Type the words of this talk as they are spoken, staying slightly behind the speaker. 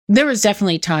There was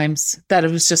definitely times that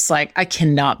it was just like, I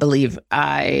cannot believe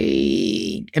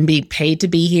I am being paid to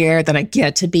be here, that I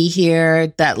get to be here,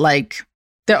 that like,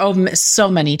 there are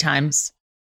so many times.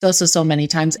 Also so many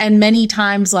times. And many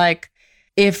times, like,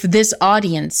 if this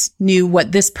audience knew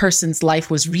what this person's life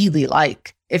was really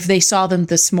like, if they saw them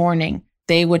this morning,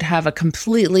 they would have a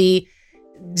completely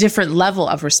different level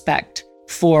of respect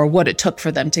for what it took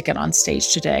for them to get on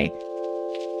stage today.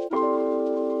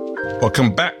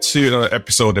 Welcome back to another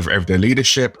episode of Everyday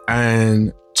Leadership.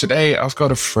 And today I've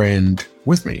got a friend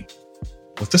with me.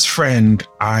 With this friend,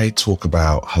 I talk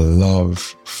about her love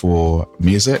for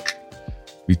music.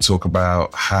 We talk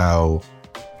about how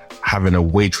having a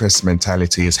waitress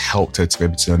mentality has helped her to be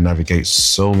able to navigate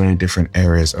so many different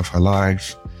areas of her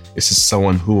life. This is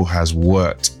someone who has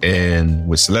worked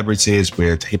with celebrities,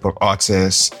 with hip hop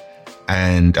artists,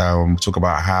 and talk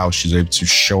about how she's able to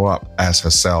show up as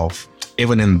herself,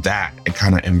 even in that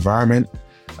kind of environment,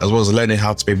 as well as learning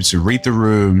how to be able to read the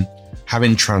room,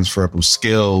 having transferable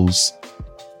skills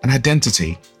and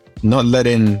identity, not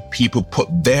letting people put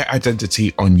their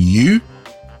identity on you,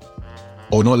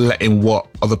 or not letting what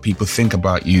other people think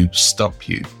about you stop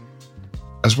you.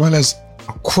 As well as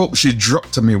a quote she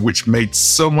dropped to me, which made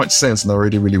so much sense and I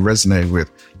really resonated with: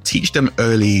 teach them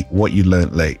early what you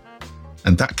learned late.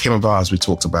 And that came about as we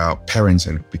talked about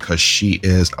parenting, because she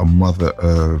is a mother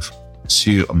of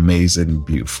two amazing,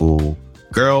 beautiful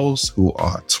girls who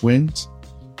are twins.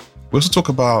 We also talk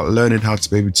about learning how to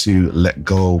be able to let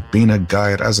go, being a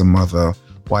guide as a mother,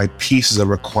 why peace is a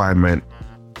requirement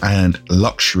and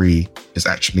luxury is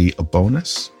actually a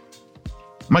bonus.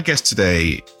 My guest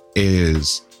today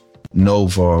is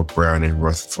Nova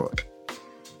Browning-Rutherford.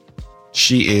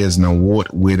 She is an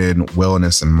award-winning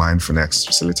wellness and mindfulness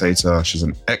facilitator. She's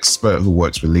an expert who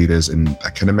works with leaders in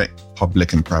academic,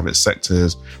 public, and private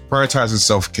sectors, prioritizing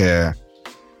self-care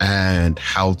and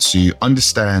how to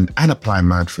understand and apply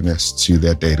mindfulness to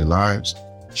their daily lives.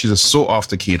 She's a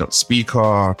sought-after keynote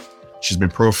speaker. She's been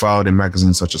profiled in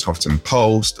magazines such as Huffington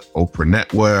Post, Oprah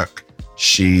Network.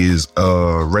 She's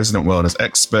a resident wellness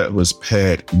expert who has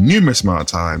appeared numerous amount of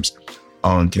times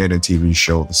on Canadian TV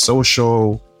show The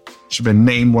Social. She's been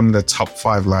named one of the top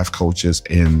 5 life coaches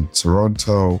in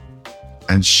Toronto,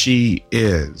 and she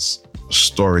is a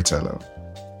storyteller.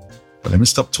 But let me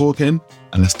stop talking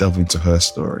and let's delve into her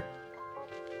story.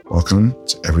 Welcome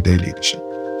to Everyday Leadership.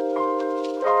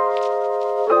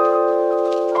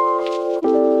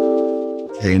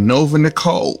 Hey, Nova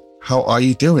Nicole, how are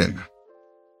you doing?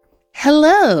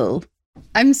 Hello.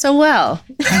 I'm so well.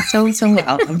 I'm so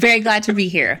well. I'm very glad to be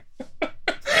here.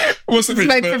 What's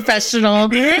my professional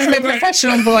voice.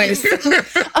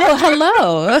 Oh,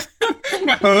 hello.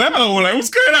 Hello. Like, what's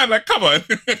going on? Like, come on.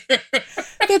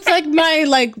 It's like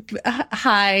my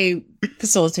high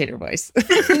facilitator voice.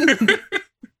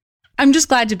 I'm just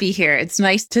glad to be here. It's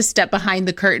nice to step behind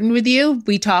the curtain with you.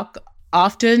 We talk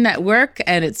often at work,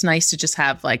 and it's nice to just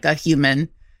have like a human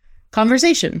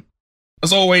conversation.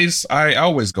 As always, I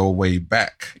always go way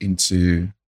back into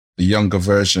the younger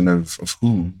version of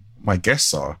who my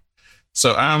guests are.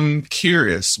 So I'm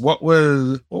curious, what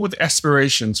were the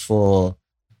aspirations for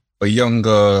a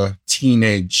younger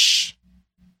teenage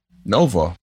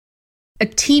Nova? A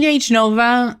teenage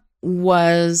Nova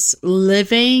was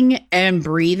living and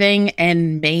breathing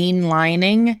and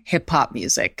mainlining hip hop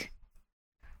music.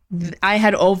 I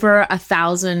had over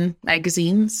 1,000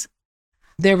 magazines.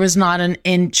 There was not an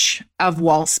inch of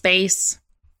wall space.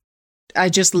 I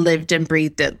just lived and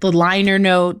breathed it. The liner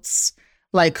notes,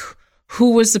 like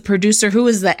who was the producer, who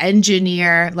was the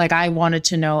engineer, like I wanted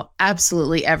to know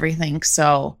absolutely everything.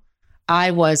 So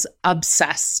I was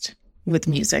obsessed with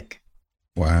music.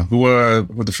 Wow. Who were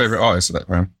the favorite artists at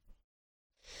that time?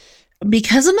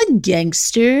 Because I'm a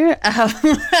gangster,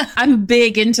 I'm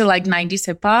big into like 90s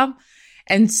hip hop.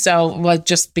 And so,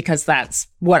 just because that's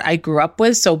what I grew up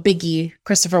with. So Biggie,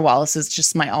 Christopher Wallace is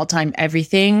just my all-time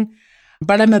everything.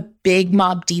 But I'm a big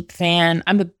Mobb Deep fan.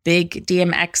 I'm a big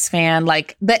DMX fan.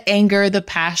 Like the anger, the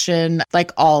passion,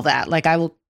 like all that. Like I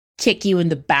will kick you in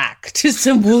the back to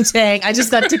some Wu-Tang. I just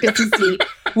got tickets to see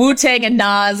Wu-Tang and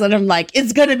Nas. And I'm like,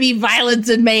 it's going to be violence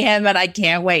and mayhem and I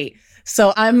can't wait.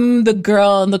 So I'm the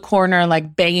girl in the corner,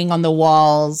 like banging on the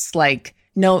walls, like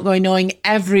knowing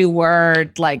every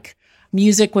word. Like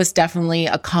music was definitely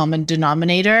a common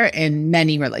denominator in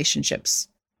many relationships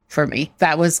for me.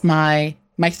 That was my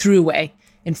throughway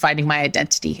in finding my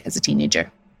identity as a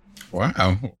teenager.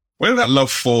 Wow. Where did that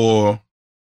love for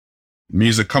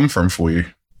music come from for you?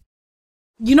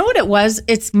 You know what it was?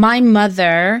 It's my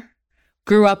mother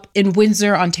grew up in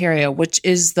Windsor, Ontario, which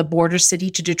is the border city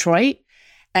to Detroit.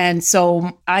 And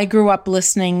so I grew up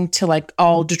listening to like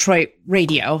all Detroit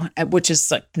radio, which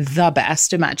is like the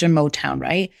best. Imagine Motown,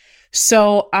 right?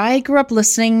 So I grew up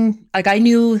listening, like I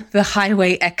knew the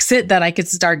highway exit that I could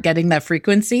start getting that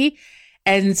frequency.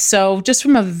 And so just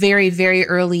from a very, very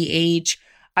early age,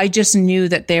 I just knew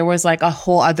that there was like a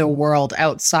whole other world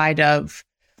outside of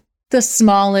the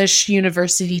smallish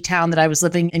university town that I was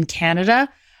living in Canada.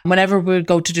 Whenever we would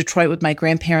go to Detroit with my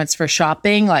grandparents for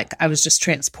shopping, like I was just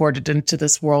transported into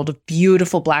this world of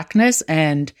beautiful blackness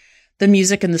and the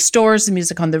music in the stores, the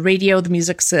music on the radio, the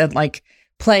music said like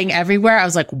playing everywhere. I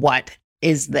was like, what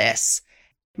is this?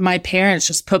 My parents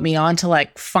just put me on to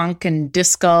like funk and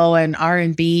disco and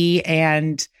R&B.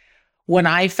 And when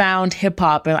I found hip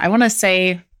hop, I want to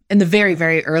say in the very,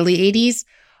 very early 80s,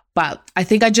 but I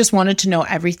think I just wanted to know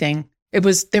everything. There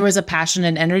was a passion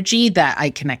and energy that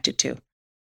I connected to.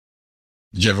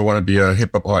 Did you ever want to be a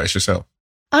hip hop artist yourself?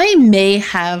 I may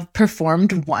have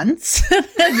performed once.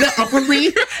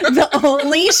 the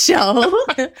only show.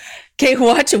 Okay,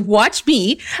 watch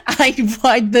me.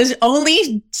 The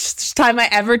only time I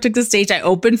ever took the stage, I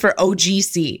opened for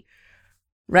OGC,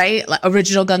 right? Like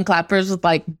Original Gun Clappers with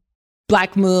like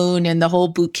Black Moon and the whole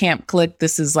boot camp clique.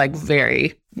 This is like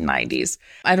very 90s.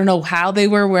 I don't know how they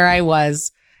were where I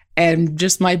was. And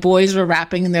just my boys were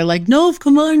rapping and they're like, no,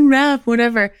 come on, rap,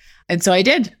 whatever. And so I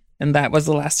did. And that was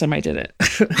the last time I did it.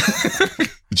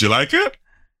 Did you like it?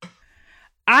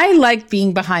 I like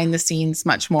being behind the scenes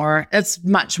much more. It's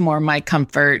much more my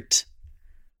comfort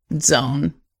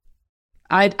zone.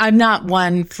 I'm not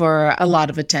one for a lot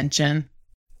of attention.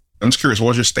 I'm just curious, what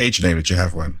was your stage name? Did you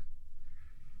have one?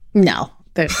 No.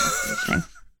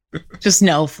 Just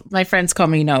Nove. My friends call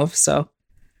me Nove, so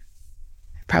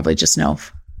probably just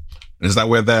Nove. Is that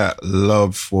where that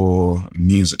love for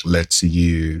music led to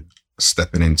you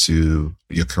stepping into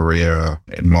your career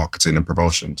in marketing and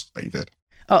promotions that you did?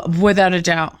 Oh, without a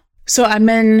doubt. So I'm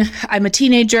a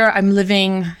teenager. I'm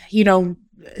living,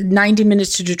 90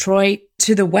 minutes to Detroit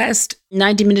to the west,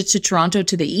 90 minutes to Toronto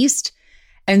to the east.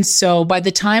 And so by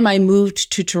the time I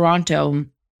moved to Toronto,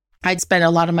 I'd spent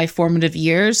a lot of my formative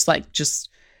years, like just,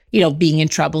 being in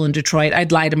trouble in Detroit.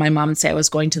 I'd lie to my mom and say I was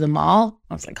going to the mall.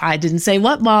 I was like, I didn't say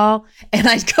what mall. And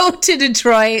I'd go to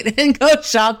Detroit and go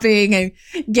shopping and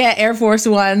get Air Force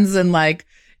Ones and like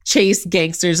chase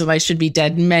gangsters. And I should be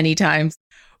dead many times.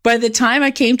 By the time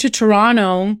I came to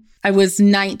Toronto, I was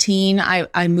 19.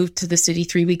 I moved to the city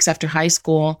 3 weeks after high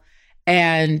school.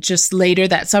 And just later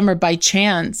that summer, by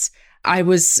chance, I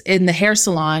was in the hair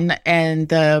salon and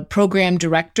the program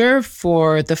director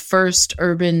for the first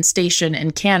urban station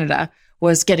in Canada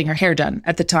was getting her hair done.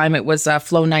 At the time, it was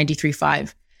Flow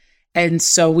 93.5. And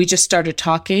so we just started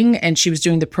talking and she was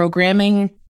doing the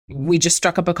programming. We just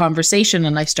struck up a conversation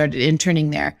and I started interning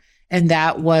there. And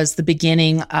that was the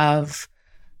beginning of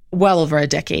well over a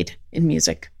decade in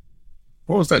music.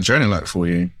 What was that journey like for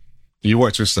you? You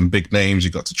worked with some big names, you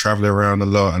got to travel around a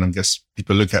lot, and I guess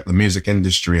people look at the music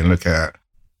industry and look at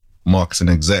marketing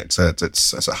execs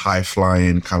as a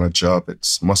high-flying kind of job.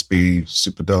 It must be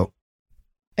super dope.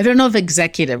 I don't know if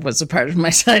executive was a part of my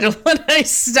title when I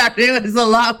started. It was a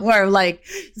lot more like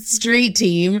street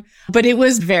team, but it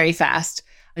was very fast.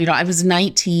 I was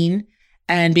 19.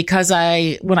 And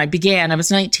when I began, I was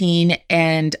 19.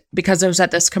 And because I was at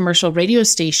this commercial radio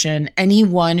station,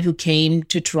 anyone who came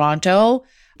to Toronto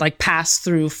like passed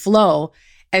through Flow.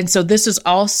 And so this is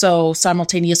also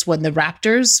simultaneous when the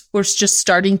Raptors were just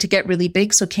starting to get really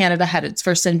big. So Canada had its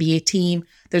first NBA team.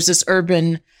 There's this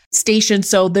urban station.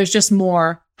 So there's just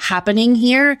more happening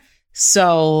here.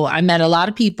 So I met a lot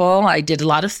of people. I did a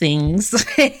lot of things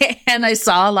and I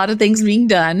saw a lot of things being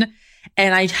done.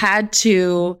 And I had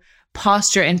to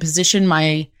posture and position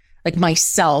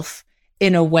myself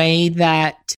in a way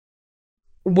that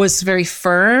was very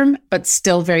firm, but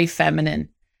still very feminine.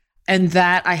 And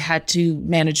that I had to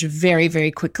manage very,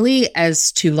 very quickly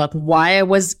as to like why I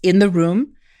was in the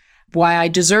room, why I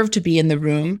deserved to be in the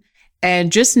room,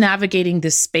 and just navigating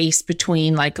this space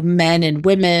between like men and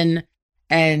women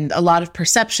and a lot of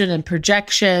perception and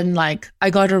projection. Like I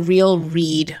got a real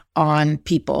read on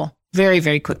people very,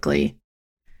 very quickly.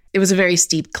 It was a very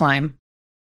steep climb.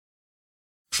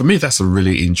 For me, that's a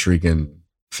really intriguing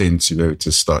thing to be able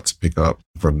to start to pick up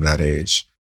from that age.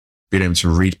 Being able to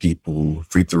read people,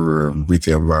 read the room, read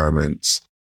the environment.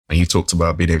 And you talked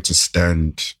about being able to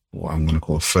stand what I'm going to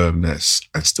call firmness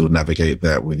and still navigate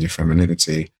that with your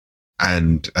femininity.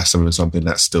 And that's something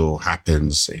that still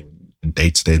happens in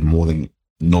day-to-day more than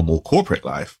normal corporate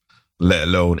life, let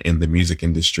alone in the music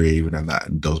industry, even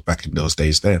back in those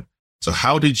days then. So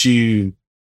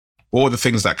what were the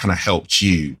things that kind of helped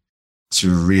you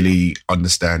to really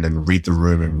understand and read the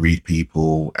room and read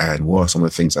people? And what are some of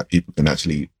the things that people can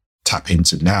actually tap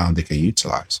into now and they can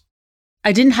utilize?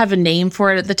 I didn't have a name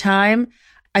for it at the time.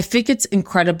 I think it's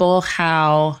incredible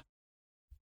how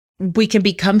we can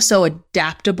become so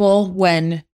adaptable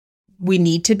when we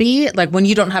need to be. Like when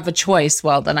you don't have a choice,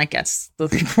 well, then I guess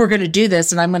we're going to do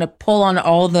this, and I'm going to pull on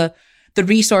all the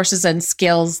resources and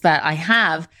skills that I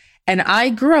have. And I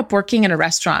grew up working in a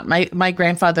restaurant. My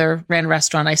grandfather ran a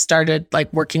restaurant. I started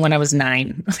like working when I was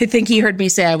 9. I think he heard me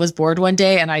say I was bored one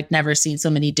day, and I'd never seen so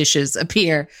many dishes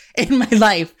appear in my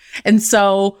life. And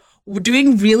so we're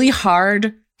doing really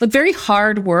hard, like very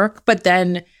hard work, but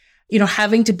then, you know,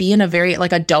 having to be in a very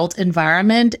like adult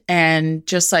environment and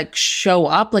just like show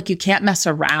up, like you can't mess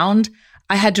around.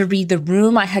 I had to read the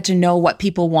room. I had to know what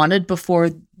people wanted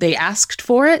before they asked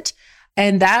for it.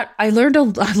 And that I learned a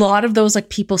lot of those like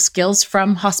people skills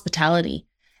from hospitality.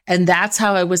 And that's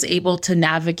how I was able to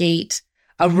navigate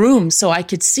a room so I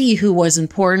could see who was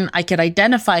important. I could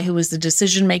identify who was the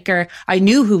decision maker. I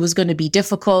knew who was going to be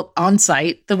difficult on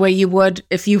site the way you would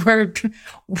if you were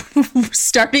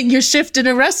starting your shift in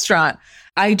a restaurant.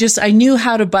 I knew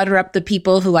how to butter up the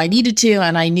people who I needed to,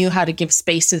 and I knew how to give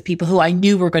space to the people who I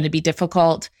knew were going to be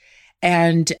difficult.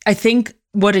 And I think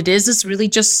what it is really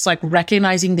just like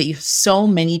recognizing that you have so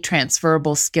many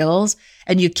transferable skills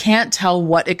and you can't tell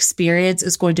what experience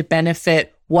is going to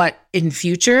benefit what in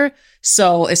future.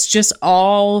 So I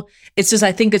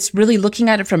think it's really looking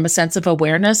at it from a sense of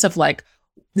awareness of like,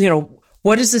 you know,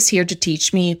 what is this here to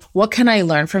teach me? What can I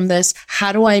learn from this?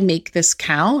 How do I make this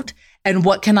count? And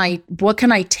what can I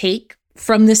take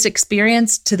from this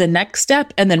experience to the next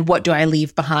step? And then what do I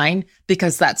leave behind?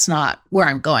 Because that's not where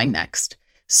I'm going next.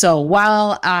 So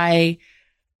while I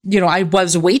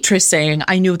was waitressing,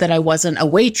 I knew that I wasn't a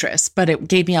waitress, but it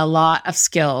gave me a lot of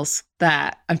skills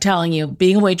that I'm telling you,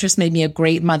 being a waitress made me a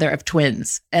great mother of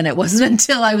twins. And it wasn't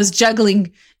until I was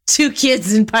juggling 2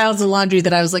 kids and piles of laundry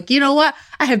that I was like, you know what?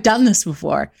 I have done this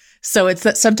before. So it's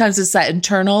that sometimes it's that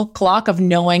internal clock of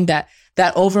knowing that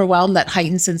overwhelm, that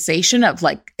heightened sensation of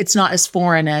like, it's not as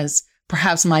foreign as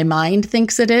perhaps my mind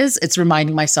thinks it is. It's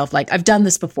reminding myself like, I've done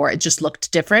this before. It just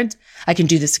looked different. I can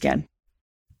do this again.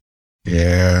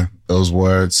 Yeah, those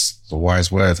words, the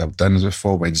wise words. I've done this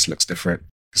before, but it just looks different.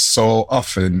 So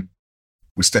often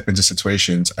we step into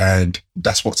situations and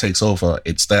that's what takes over.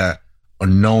 It's that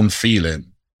unknown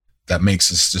feeling that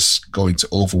makes us just go into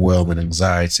overwhelm and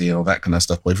anxiety and all that kind of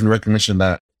stuff. But even recognition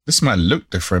that this might look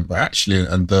different, but actually,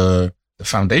 and the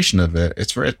foundation of it,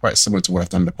 it's very quite similar to what I've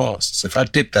done in the past. So if I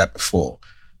did that before,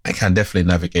 I can definitely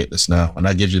navigate this now. And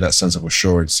that gives you that sense of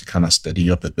assurance to kind of steady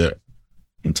you up a bit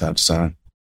in time to time.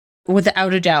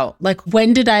 Without a doubt. Like,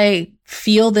 when did I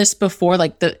feel this before?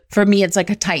 Like for me, it's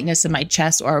like a tightness in my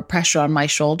chest or a pressure on my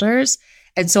shoulders.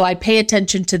 And so I pay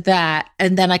attention to that.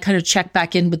 And then I kind of check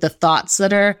back in with the thoughts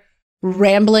that are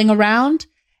rambling around.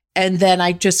 And then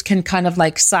I just can kind of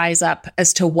like size up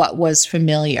as to what was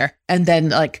familiar and then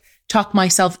like talk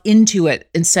myself into it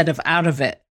instead of out of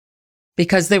it.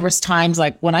 Because there was times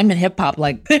like when I'm in hip hop,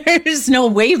 like there's no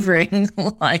wavering.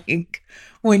 Like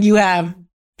when you have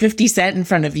 50 Cent in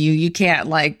front of you, you can't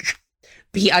like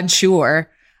be unsure.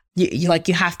 You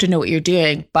have to know what you're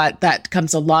doing. But that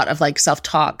comes a lot of like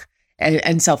self-talk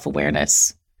and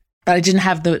self-awareness. But I didn't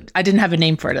have a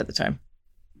name for it at the time.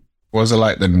 What was it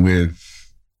like then with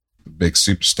big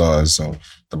superstars of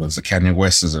there was the Kanye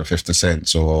Wests or 50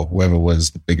 Cent or whoever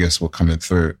was the biggest were coming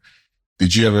through?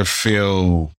 Did you ever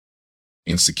feel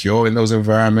insecure in those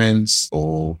environments,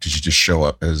 or did you just show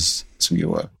up as who you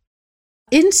were?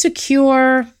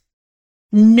 Insecure,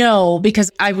 no,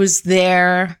 because I was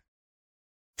there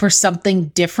for something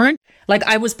different. Like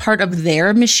I was part of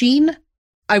their machine.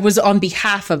 I was on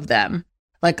behalf of them.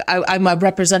 Like I'm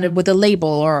represented with a label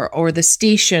or the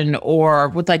station or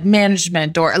with like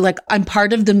management, or like I'm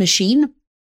part of the machine.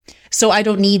 So I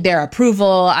don't need their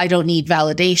approval. I don't need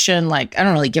validation. Like I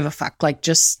don't really give a fuck. Like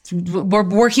just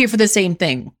we're here for the same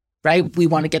thing, right? We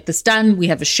want to get this done. We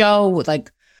have a show,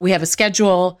 like we have a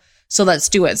schedule. So let's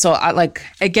do it. So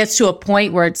it gets to a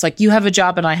point where it's like you have a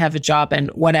job and I have a job and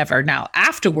whatever. Now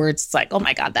afterwards, it's like, oh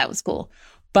my God, that was cool.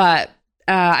 But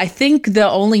I think the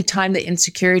only time the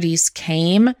insecurities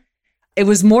came, it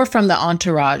was more from the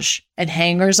entourage and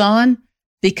hangers on,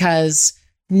 because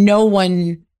no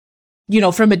one,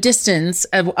 from a distance,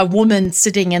 a woman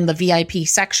sitting in the VIP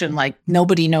section, like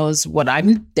nobody knows what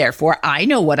I'm there for. I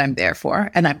know what I'm there for,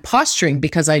 and I'm posturing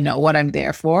because I know what I'm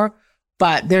there for.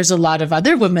 But there's a lot of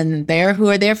other women there who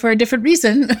are there for a different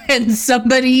reason, and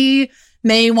somebody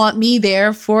may want me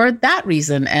there for that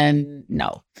reason, and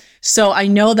no. So I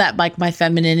know that like my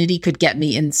femininity could get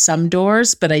me in some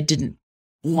doors, but I didn't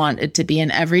want it to be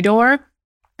in every door.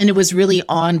 And it was really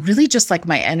on really just like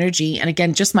my energy. And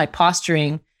again, just my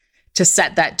posturing to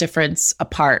set that difference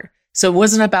apart. So it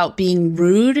wasn't about being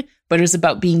rude, but it was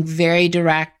about being very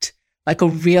direct, like a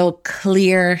real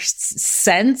clear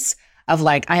sense of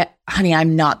like, honey,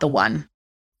 I'm not the one.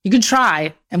 You can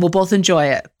try and we'll both enjoy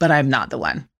it, but I'm not the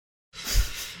one.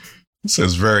 So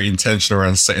it's very intentional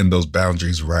around setting those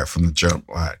boundaries right from the jump,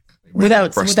 like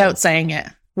without saying it,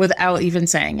 without even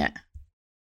saying it.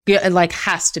 It like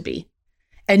has to be,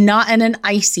 and not in an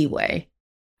icy way,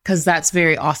 because that's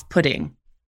very off-putting.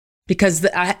 Because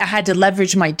I had to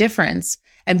leverage my difference.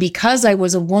 And because I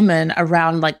was a woman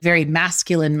around like very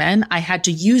masculine men, I had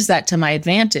to use that to my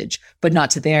advantage, but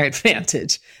not to their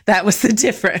advantage. That was the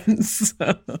difference.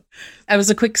 I was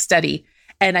a quick study.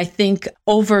 And I think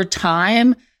over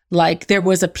time, like there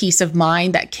was a peace of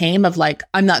mind that came of like,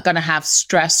 I'm not going to have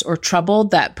stress or trouble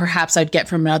that perhaps I'd get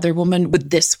from another woman with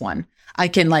this one. I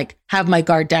can like have my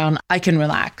guard down. I can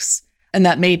relax. And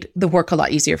that made the work a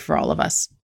lot easier for all of us.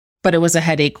 But it was a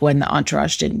headache when the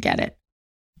entourage didn't get it.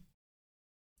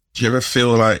 Do you ever feel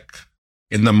like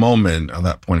in the moment at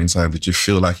that point in time, did you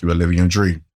feel like you were living your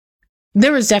dream?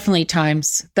 There was definitely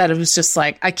times that it was just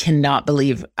like, I cannot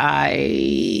believe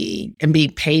I am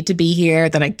being paid to be here,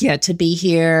 that I get to be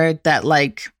here, that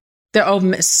like, there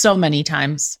are so many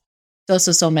times,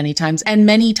 so many times. And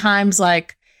many times,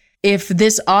 like, if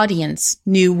this audience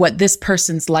knew what this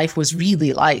person's life was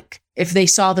really like, if they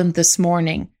saw them this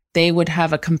morning, they would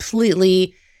have a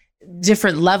completely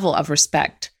different level of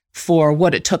respect for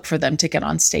what it took for them to get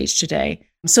on stage today.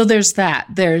 So there's that.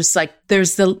 There's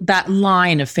that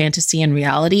line of fantasy and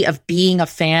reality of being a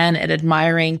fan and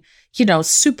admiring,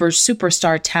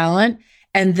 superstar talent.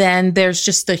 And then there's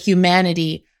just the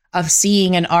humanity of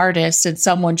seeing an artist and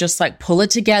someone just like pull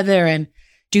it together and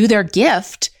do their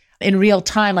gift in real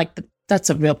time. Like that's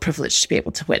a real privilege to be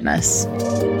able to witness.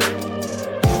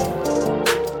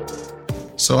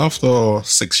 So after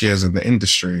 6 years in the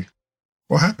industry,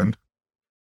 what happened?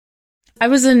 I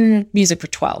was in music for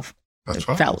 12. That's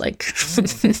it felt like.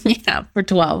 Yeah, for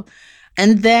 12.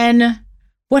 And then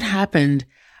what happened?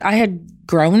 I had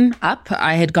grown up.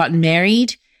 I had gotten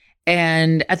married.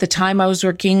 And at the time I was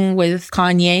working with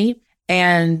Kanye.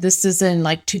 And this is in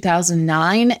like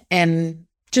 2009. And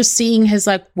just seeing his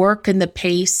like work and the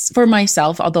pace for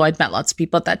myself, although I'd met lots of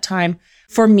people at that time.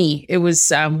 For me, it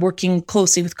was working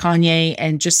closely with Kanye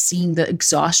and just seeing the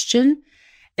exhaustion.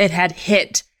 It had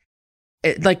hit,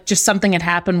 like just something had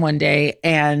happened one day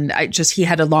and he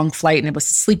had a long flight and it was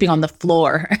sleeping on the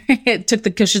floor. It took the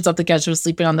cushions off the couch, was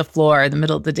sleeping on the floor in the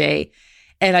middle of the day.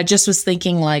 And I just was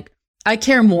thinking like, I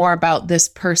care more about this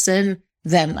person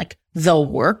than like the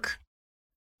work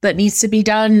that needs to be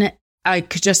done. I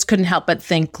just couldn't help but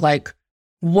think like,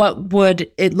 what would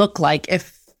it look like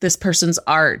if this person's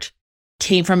art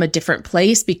came from a different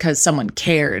place because someone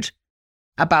cared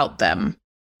about them?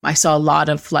 I saw a lot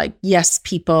of like yes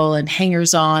people and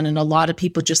hangers on and a lot of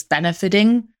people just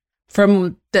benefiting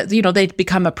from that, they'd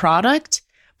become a product.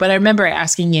 But I remember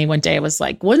asking Ye one day, I was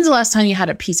like, when's the last time you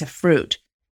had a piece of fruit?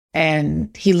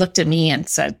 And he looked at me and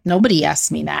said, nobody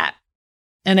asked me that.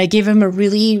 And I gave him a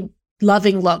really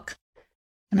loving look.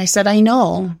 And I said, I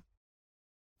know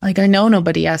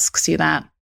nobody asks you that.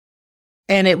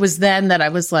 And it was then that I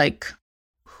was like,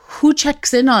 who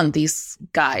checks in on these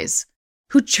guys?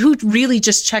 Who really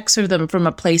just checks for them from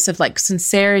a place of like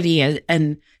sincerity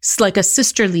and like a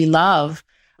sisterly love?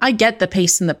 I get the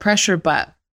pace and the pressure,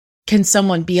 but can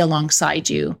someone be alongside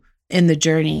you in the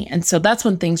journey? And so that's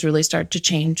when things really start to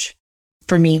change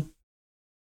for me.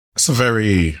 It's a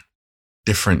very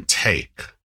different take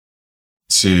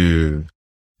to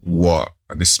what,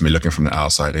 and this is me looking from the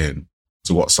outside in,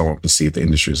 to what someone perceived the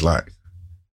industry is like.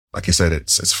 Like you said,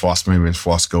 it's fast moving,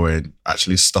 fast going,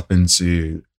 actually stopping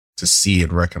to see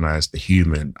and recognize the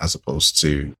human as opposed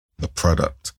to the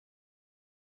product.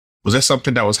 Was there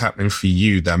something that was happening for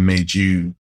you that made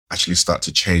you actually start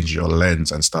to change your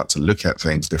lens and start to look at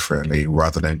things differently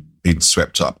rather than being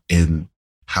swept up in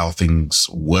how things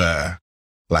were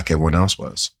like everyone else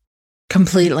was?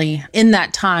 Completely. In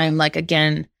that time, like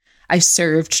again, I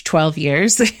served 12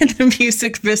 years in the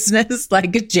music business,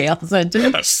 like a jail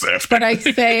sentence. But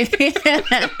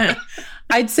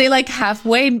I'd say like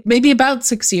halfway, maybe about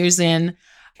 6 years in,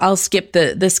 I'll skip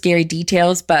the scary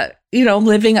details, but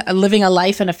living a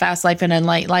life and a fast life and a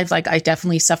light life, like I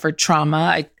definitely suffered trauma.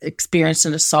 I experienced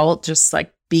an assault, just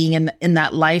like being in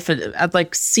that life. I've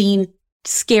like seen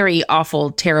scary,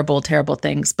 awful, terrible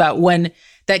things. But when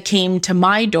that came to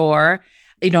my door,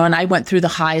 and I went through the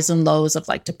highs and lows of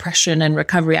like depression and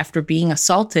recovery after being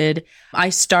assaulted, I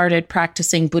started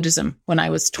practicing Buddhism when I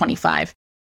was 25.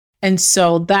 And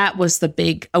so that was the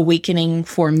big awakening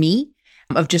for me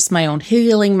of just my own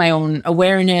healing, my own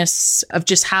awareness of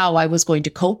just how I was going to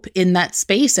cope in that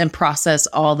space and process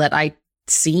all that I'd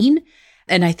seen.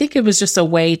 And I think it was just a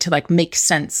way to like make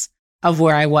sense of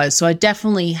where I was. So I'd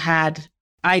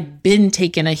been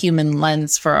taking a human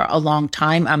lens for a long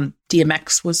time.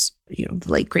 DMX was, the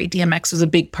late great DMX was a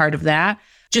big part of that.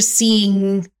 Just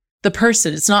seeing the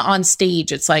person. It's not on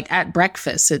stage. It's like at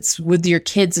breakfast. It's with your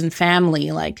kids and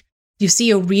family. Like you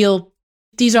see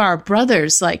these are our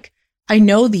brothers. Like I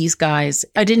know these guys.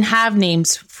 I didn't have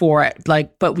names for it.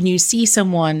 Like, but when you see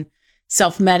someone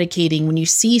self-medicating, when you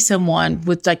see someone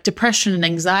with like depression and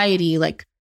anxiety, like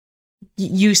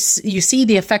you see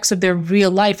the effects of their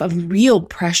real life, of real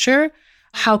pressure.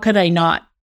 How could I not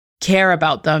care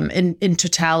about them in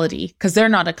totality? Because they're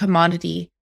not a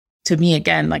commodity to me.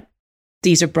 Again, like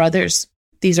these are brothers,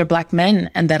 these are Black men,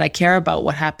 and that I care about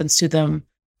what happens to them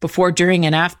before, during,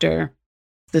 and after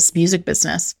this music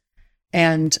business.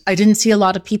 And I didn't see a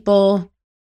lot of people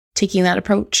taking that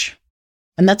approach,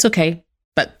 and that's okay.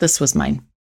 But this was mine.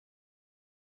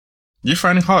 You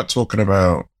find it hard talking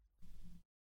about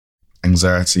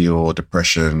anxiety or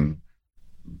depression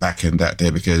back in that day,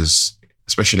 because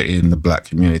especially in the Black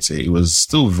community, it was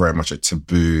still very much a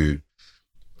taboo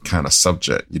kind of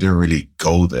subject. You didn't really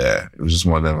go there. It was just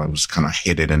one of them that was kind of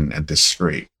hidden and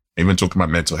discreet. Even talking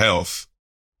about mental health,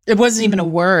 it wasn't even a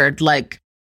word. Like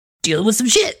dealing with some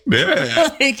shit.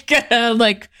 Yeah.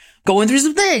 like going through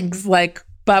some things. Like,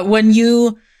 but when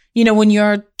when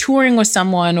you're touring with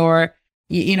someone, or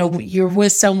you're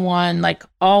with someone like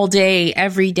all day,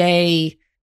 every day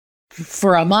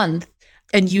for a month,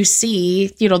 and you see,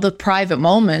 the private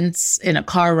moments in a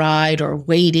car ride or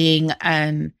waiting,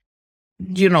 and,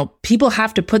 people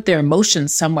have to put their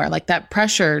emotions somewhere. Like that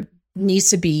pressure needs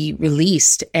to be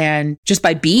released. And just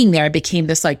by being there, I became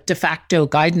this like de facto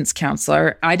guidance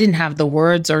counselor. I didn't have the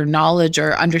words or knowledge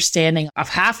or understanding of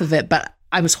half of it, but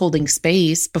I was holding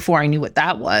space before I knew what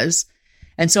that was.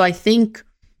 And so I think,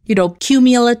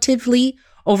 cumulatively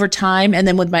over time, and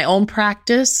then with my own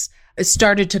practice, it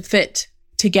started to fit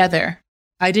together.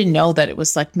 I didn't know that it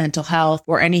was like mental health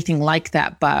or anything like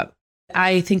that. But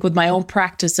I think with my own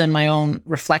practice and my own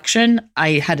reflection,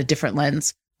 I had a different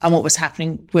lens on what was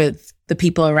happening with the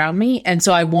people around me. And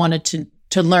so I wanted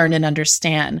to learn and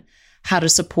understand how to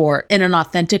support in an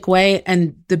authentic way.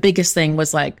 And the biggest thing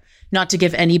was like, not to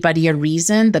give anybody a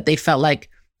reason that they felt like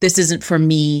this isn't for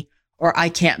me or I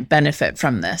can't benefit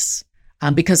from this.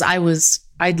 Because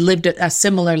I'd lived a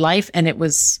similar life, and it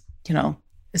was,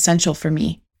 essential for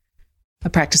me, a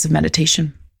practice of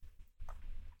meditation.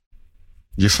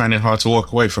 You find it hard to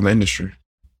walk away from the industry?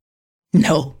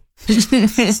 No.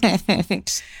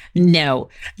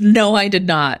 No, I did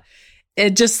not.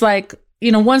 It just like,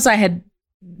 once I had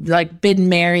like been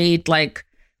married, like,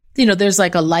 there's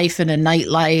like a life and a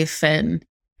nightlife, and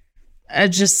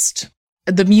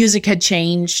the music had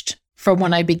changed from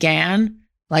when I began.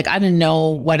 Like, I didn't know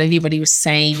what anybody was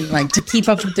saying, like to keep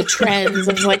up with the trends.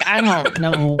 I was like, I don't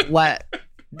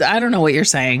know what you're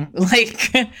saying.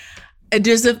 Like,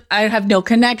 I have no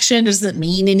connection. Does it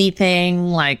mean anything?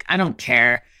 Like, I don't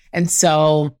care. And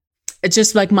so it's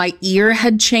just like my ear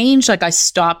had changed. Like I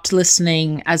stopped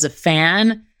listening as a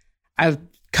fan. I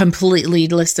completely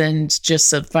listened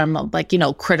just from like,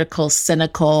 critical,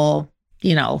 cynical,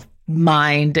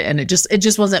 mind. And it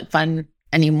just wasn't fun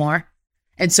anymore.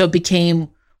 And so it became,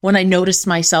 when I noticed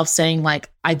myself saying like,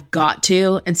 I've got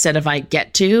to, instead of I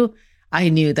get to, I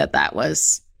knew that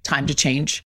was time to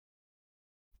change.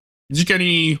 Did you get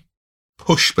any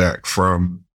pushback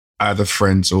from either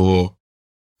friends or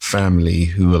family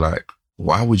who were like,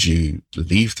 why would you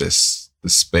leave this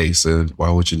space, and why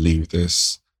would you leave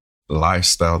this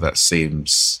lifestyle that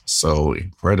seems so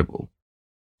incredible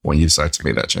when you decide to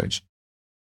make that change?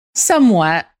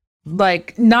 Somewhat.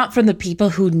 Like, not from the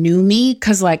people who knew me,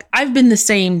 because like I've been the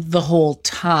same the whole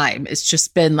time. It's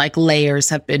just been like layers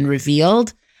have been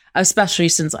revealed, especially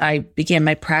since I began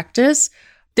my practice.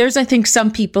 There's, I think,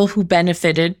 some people who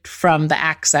benefited from the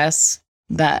access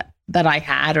that I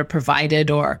had or provided,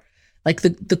 or like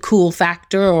the cool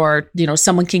factor, or,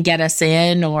 someone can get us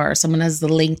in, or someone has the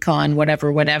link on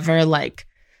whatever, like,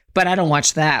 but I don't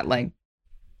watch that. Like,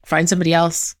 find somebody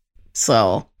else.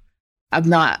 So I'm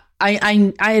not,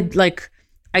 I had like,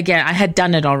 again, I had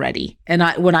done it already. And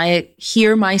when I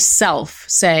hear myself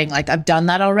saying like, I've done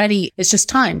that already, it's just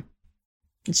time.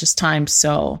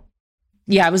 So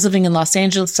yeah, I was living in Los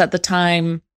Angeles at the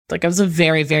time. Like, it was a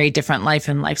very, very different life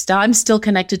and lifestyle. I'm still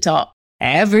connected to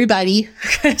everybody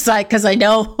because I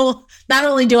know, not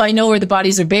only do I know where the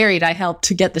bodies are buried, I helped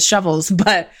to get the shovels,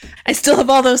 but I still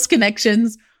have all those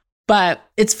connections. but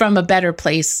it's from a better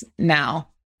place now.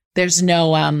 There's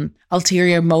no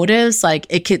ulterior motives. Like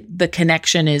the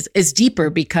connection is deeper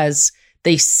because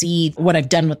they see what I've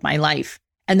done with my life,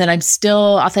 and that I'm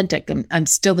still authentic. I'm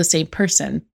still the same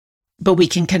person, but we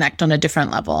can connect on a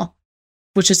different level,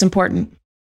 which is important.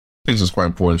 I think it's quite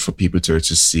important for people to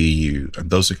see you, and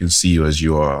those who can see you as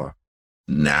you are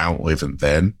now or even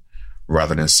then,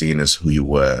 rather than seeing as who you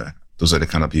were. Those are the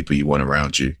kind of people you want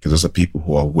around you, because those are people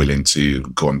who are willing to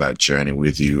go on that journey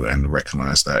with you and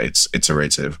recognize that it's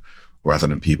iterative, rather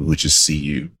than people who just see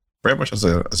you very much as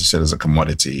you said, as a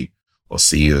commodity, or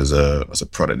see you as a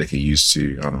product they can use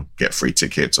to get free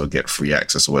tickets or get free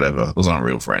access or whatever. Those aren't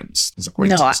real friends.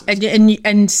 No,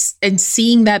 and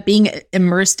seeing that, being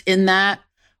immersed in that,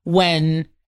 when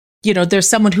there's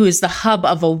someone who is the hub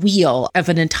of a wheel of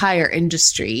an entire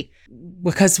industry,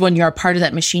 because when you're a part of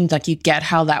that machine, like, you get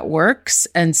how that works.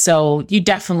 And so you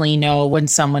definitely know when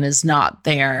someone is not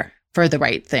there for the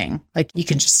right thing. Like, you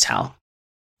can just tell.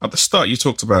 At the start, you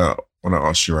talked about, when I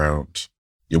asked you around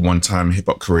your one-time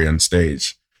hip-hop career on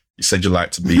stage, you said you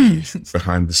like to be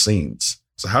behind the scenes.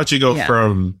 So how'd you go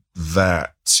from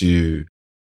that to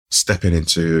stepping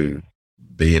into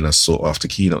being a sought-after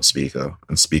keynote speaker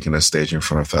and speaking on a stage in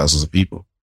front of thousands of people?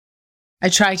 I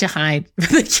try to hide,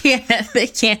 but they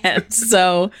can't.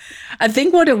 So I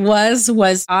think what it was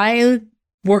I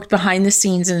worked behind the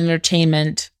scenes in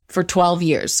entertainment for 12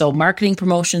 years. So marketing,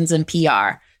 promotions, and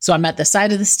PR. So I'm at the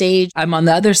side of the stage. I'm on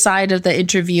the other side of the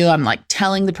interview. I'm like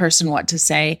telling the person what to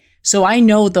say. So I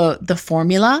know the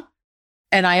formula.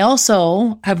 And I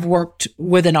also have worked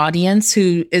with an audience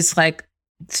who is like,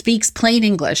 speaks plain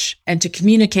English. And to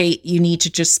communicate, you need to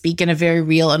just speak in a very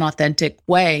real and authentic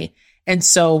way. And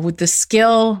so with the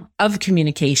skill of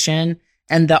communication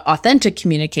and the authentic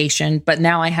communication, but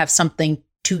now I have something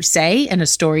to say and a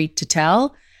story to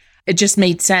tell, it just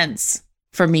made sense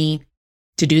for me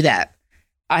to do that.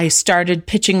 I started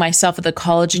pitching myself at the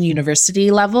college and university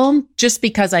level just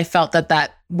because I felt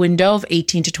that window of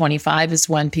 18 to 25 is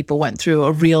when people went through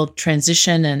a real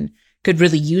transition and could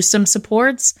really use some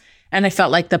supports. And I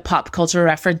felt like the pop culture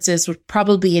references were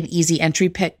probably an easy entry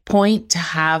point to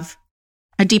have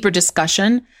a deeper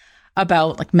discussion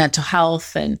about like mental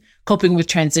health and coping with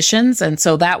transitions. And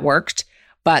so that worked,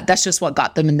 but that's just what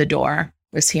got them in the door,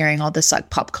 was hearing all this like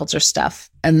pop culture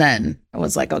stuff. And then I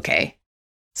was like, okay,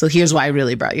 so here's why I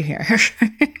really brought you here.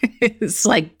 It's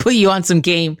like put you on some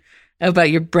game about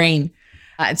your brain,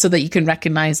 so that you can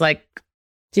recognize like,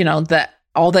 that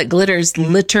all that glitters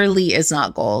literally is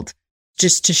not gold.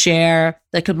 Just to share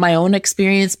like my own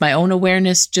experience, my own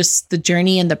awareness, just the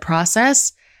journey and the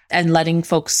process, and letting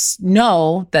folks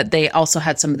know that they also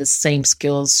had some of the same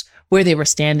skills where they were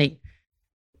standing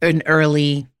in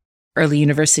early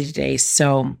university days.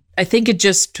 So I think it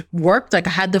just worked. Like,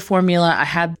 I had the formula, I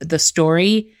had the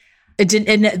story.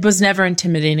 It was never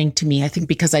intimidating to me. I think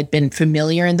because I'd been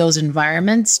familiar in those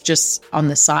environments, just on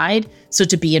the side. So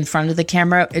to be in front of the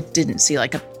camera, it didn't seem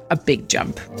like a big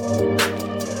jump.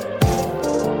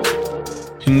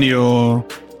 In your,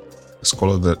 let's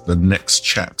call it the next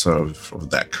chapter of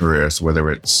that career, so whether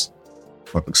it's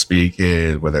public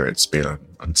speaking, whether it's been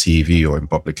on TV or in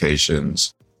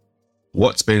publications,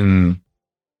 what's been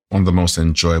one of the most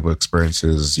enjoyable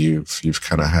experiences you've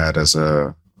kind of had as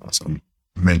a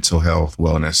mental health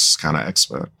wellness kind of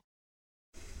expert?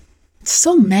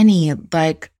 So many.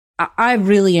 Like, I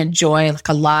really enjoy like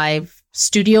a live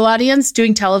studio audience.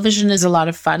 Doing television is a lot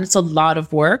of fun. It's a lot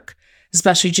of work,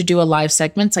 especially to do a live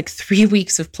segment. It's like 3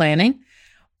 weeks of planning.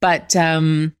 But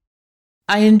I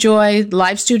enjoy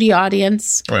live studio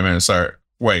audience. Wait a minute, sorry.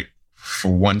 Wait,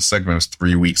 for one segment, it's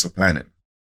 3 weeks of planning.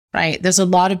 Right. There's a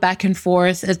lot of back and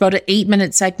forth. It's about an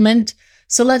 8-minute segment.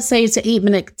 So let's say it's an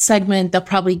 8-minute segment. They'll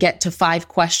probably get to 5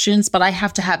 questions, but I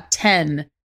have to have 10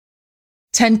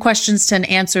 questions, 10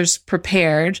 answers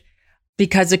prepared,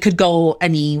 because it could go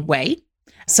any way.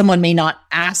 Someone may not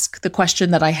ask the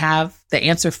question that I have the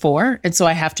answer for. And so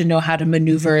I have to know how to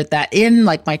maneuver that in,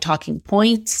 like my talking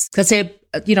points. Because say,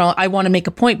 I want to make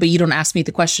a point, but you don't ask me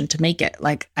the question to make it.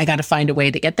 Like, I got to find a way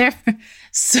to get there.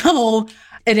 So,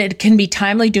 and it can be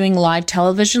timely doing live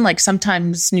television. Like,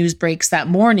 sometimes news breaks that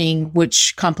morning,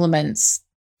 which complements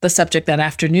the subject that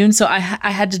afternoon. So I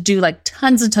had to do like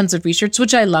tons and tons of research,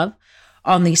 which I love,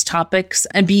 on these topics,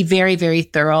 and be very, very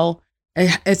thorough.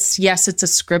 It's a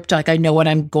script. Like, I know what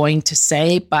I'm going to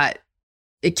say, but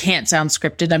it can't sound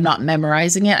scripted. I'm not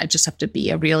memorizing it. I just have to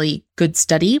be a really good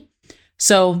study.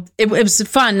 So it was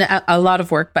fun, a lot of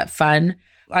work, but fun.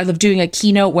 I love doing a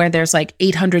keynote where there's like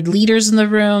 800 leaders in the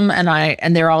room,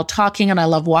 and they're all talking, and I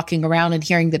love walking around and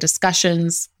hearing the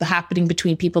discussions, the happening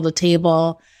between people at the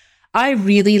table. I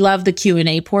really love the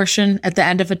Q&A portion at the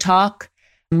end of a talk.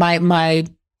 My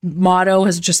motto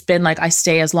has just been like, I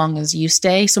stay as long as you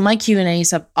stay. So my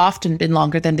Q&As have often been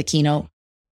longer than the keynote.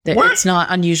 What? It's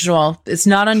not unusual. It's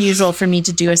not unusual for me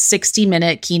to do a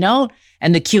 60-minute keynote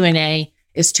and the Q&A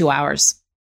is 2 hours.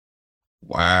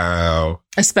 Wow.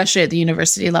 Especially at the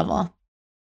university level.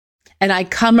 And I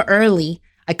come early.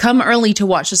 I come early to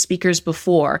watch the speakers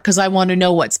before because I want to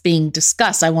know what's being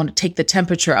discussed. I want to take the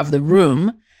temperature of the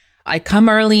room. I come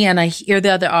early and I hear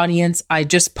the other audience. I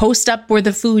just post up where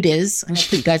the food is. I'm going to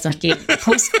put you guys on game.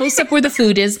 Post up where the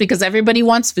food is because everybody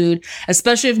wants food,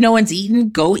 especially if no one's eaten.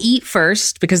 Go eat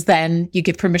first because then you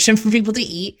give permission for people to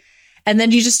eat. And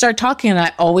then you just start talking. And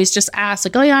I always just ask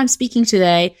like, oh yeah, I'm speaking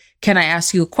today. Can I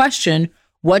ask you a question?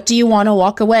 What do you want to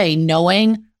walk away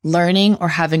knowing, learning, or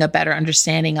having a better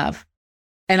understanding of?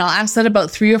 And I'll ask that about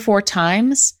 3 or 4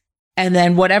 times. And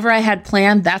then whatever I had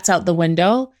planned, that's out the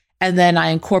window. And then I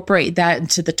incorporate that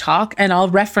into the talk and I'll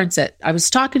reference it. I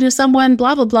was talking to someone,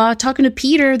 blah, blah, blah, talking to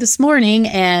Peter this morning,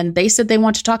 and they said they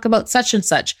want to talk about such and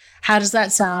such. How does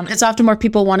that sound? It's often more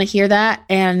people want to hear that.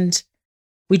 And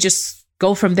we just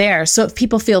go from there. So if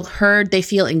people feel heard, they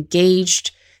feel engaged.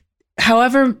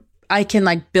 However, I can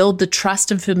like build the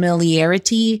trust and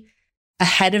familiarity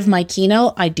ahead of my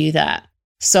keynote, I do that.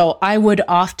 So I would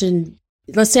often,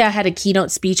 let's say I had a keynote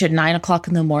speech at 9 o'clock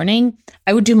in the morning.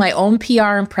 I would do my own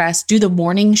PR and press, do the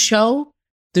morning show,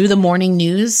 do the morning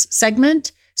news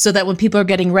segment so that when people are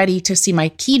getting ready to see my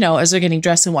keynote, as they're getting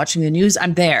dressed and watching the news,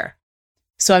 I'm there.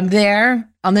 So I'm there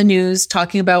on the news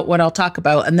talking about what I'll talk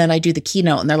about. And then I do the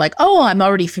keynote and they're like, oh, I'm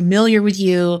already familiar with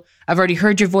you. I've already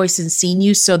heard your voice and seen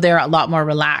you. So they're a lot more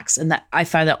relaxed. And that I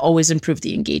find that always improve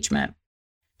the engagement.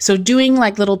 So doing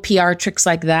like little PR tricks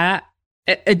like that,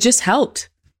 it just helped.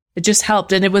 It just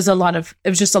helped. And it was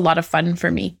just a lot of fun for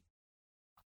me.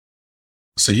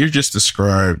 So you just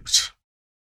described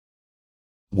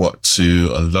what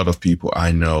to a lot of people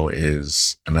I know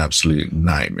is an absolute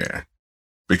nightmare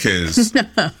because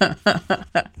we're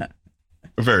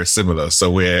very similar.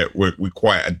 So we're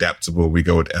quite adaptable. We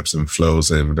go with ebbs and flows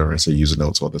and we don't necessarily use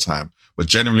notes all the time. But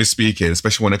generally speaking,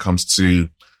 especially when it comes to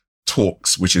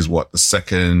talks, which is what the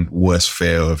second worst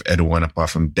fear of anyone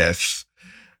apart from death,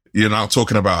 you're now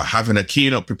talking about having a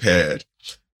keynote prepared.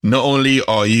 Not only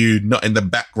are you not in the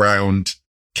background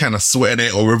kind of sweating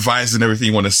it or revising everything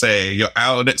you want to say, you're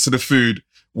out next to the food,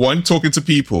 one, talking to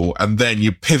people, and then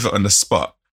you pivot on the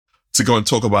spot to go and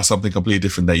talk about something completely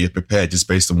different that you've prepared just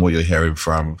based on what you're hearing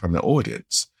from the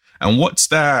audience. And what's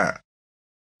that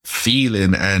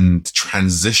feeling and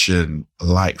transition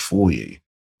like for you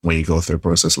when you go through a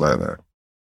process like that?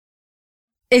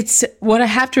 It's what I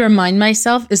have to remind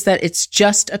myself is that it's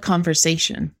just a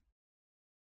conversation.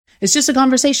 It's just a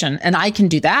conversation and I can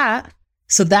do that.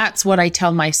 So that's what I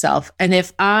tell myself. And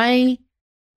if I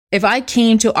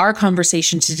came to our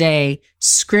conversation today,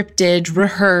 scripted,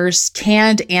 rehearsed,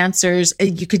 canned answers,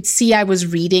 and you could see I was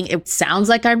reading, it sounds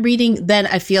like I'm reading, then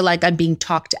I feel like I'm being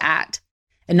talked at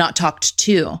and not talked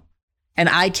to. And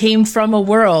I came from a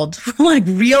world like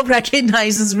real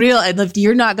recognizes real. And if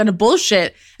you're not going to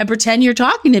bullshit and pretend you're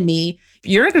talking to me,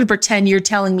 you're not going to pretend you're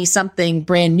telling me something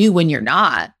brand new when you're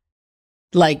not.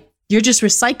 Like, you're just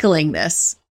recycling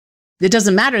this. It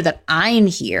doesn't matter that I'm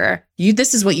here.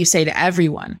 This is what you say to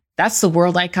everyone. That's the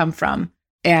world I come from.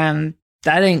 And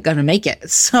that ain't going to make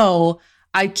it. So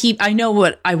I know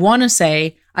what I want to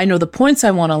say. I know the points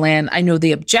I want to land. I know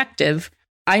the objective.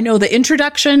 I know the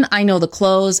introduction, I know the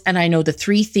close, and I know the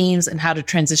 3 themes and how to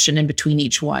transition in between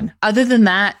each one. Other than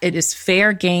that, it is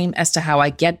fair game as to how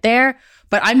I get there,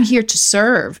 but I'm here to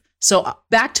serve. So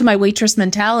back to my waitress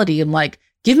mentality, I'm like,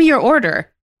 give me your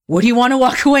order. What do you want to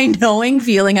walk away knowing,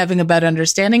 feeling, having a better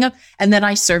understanding of? And then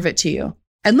I serve it to you.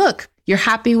 And look, you're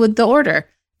happy with the order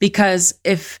because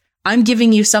if I'm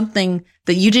giving you something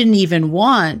that you didn't even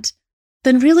want,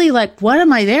 then really like, what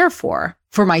am I there for?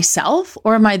 For myself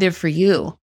or am I there for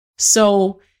you?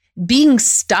 So being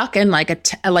stuck and like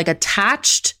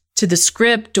attached to the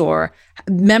script or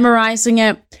memorizing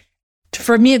it,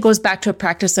 for me, it goes back to a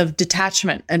practice of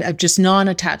detachment and of just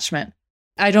non-attachment.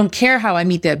 I don't care how I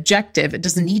meet the objective. It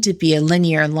doesn't need to be a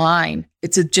linear line.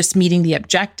 It's just meeting the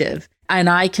objective. And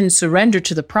I can surrender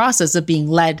to the process of being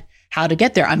led how to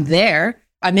get there. I'm there.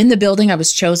 I'm in the building. I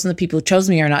was chosen. The people who chose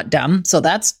me are not dumb. So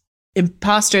that's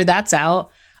imposter. That's out.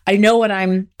 I know what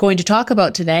I'm going to talk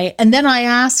about today. And then I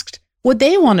asked what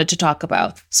they wanted to talk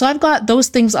about. So I've got those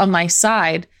things on my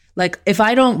side. Like if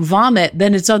I don't vomit,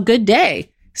 then it's a good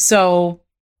day. So,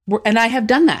 and I have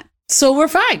done that. So we're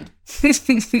fine.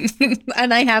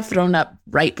 And I have thrown up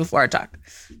right before I talk.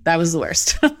 That was the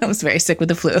worst. I was very sick with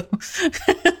the flu.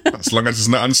 As long as it's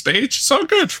not on stage, it's all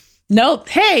good. Nope.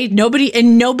 Hey,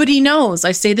 nobody knows.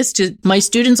 I say this to my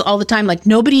students all the time. Like,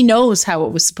 nobody knows how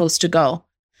it was supposed to go.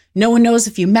 No one knows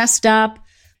if you messed up.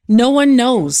 No one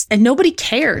knows. And nobody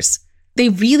cares. They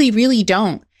really, really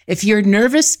don't. If you're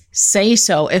nervous, say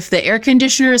so. If the air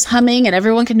conditioner is humming and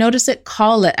everyone can notice it,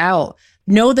 call it out.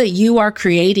 Know that you are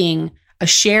creating a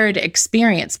shared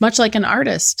experience, much like an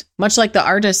artist, much like the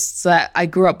artists that I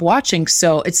grew up watching.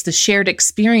 So it's the shared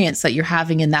experience that you're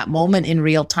having in that moment in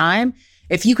real time.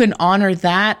 If you can honor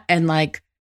that and like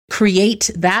create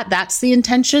that, that's the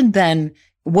intention, then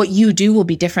what you do will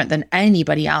be different than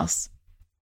anybody else.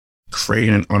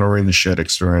 Creating and honoring the shared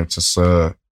experience is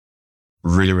a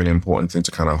really, really important thing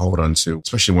to kind of hold on to,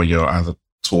 especially when you're either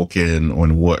talking or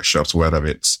in workshops, whether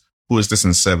it's who is this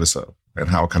in service of and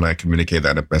how can I communicate that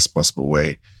in the best possible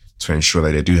way to ensure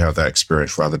that they do have that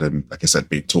experience rather than, like I said,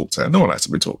 being talked at. No one likes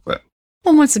to be talked at.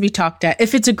 No one wants to be talked at.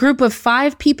 If it's a group of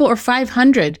 5 people or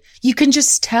 500, you can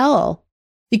just tell.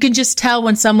 You can just tell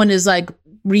when someone is like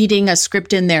reading a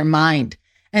script in their mind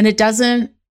and it doesn't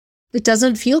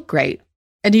feel great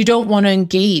and you don't want to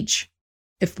engage.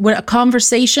 When a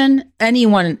conversation,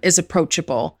 anyone is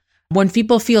approachable. When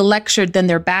people feel lectured, then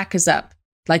their back is up,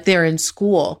 like they're in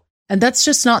school. And that's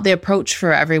just not the approach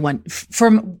for everyone.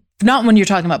 Not when you're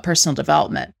talking about personal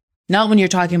development, not when you're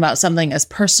talking about something as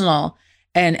personal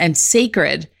and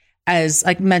sacred as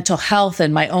like mental health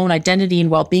and my own identity and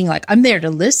well-being. Like, I'm there to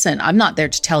listen. I'm not there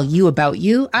to tell you about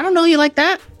you. I don't know you like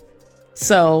that.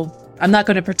 So I'm not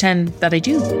going to pretend that I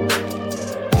do.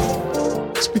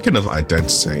 Speaking of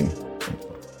identity,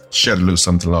 shared a little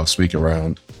something last week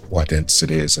around what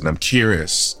identity is. And I'm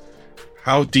curious,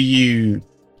 how do you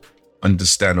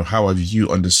understand or how have you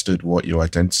understood what your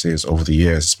identity is over the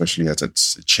years, especially as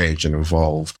it's changed and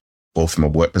evolved, both from a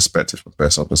work perspective, from a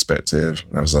personal perspective,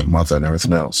 and as a mother and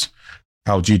everything else?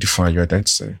 How do you define your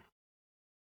identity?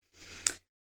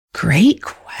 Great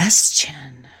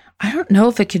question. I don't know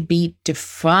if it could be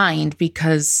defined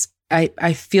because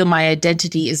I feel my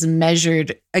identity is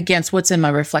measured against what's in my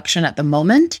reflection at the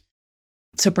moment.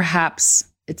 So perhaps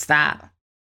it's that.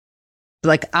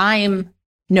 Like, I'm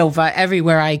Nova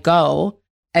everywhere I go,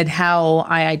 and how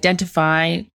I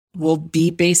identify will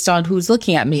be based on who's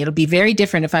looking at me. It'll be very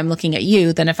different if I'm looking at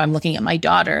you than if I'm looking at my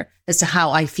daughter as to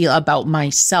how I feel about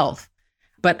myself.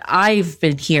 But I've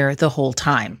been here the whole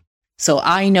time. So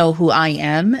I know who I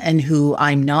am and who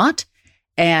I'm not.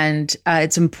 And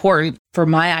it's important for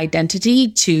my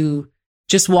identity to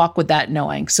just walk with that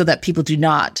knowing so that people do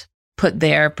not put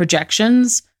their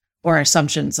projections or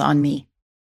assumptions on me.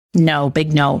 No,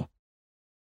 big no.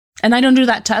 And I don't do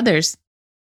that to others.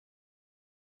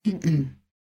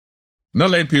 Not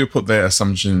letting people put their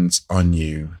assumptions on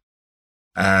you.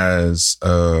 As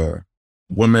a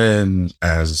woman,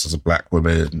 as a Black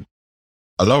woman,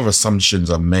 a lot of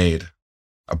assumptions are made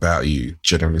about you,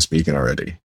 generally speaking,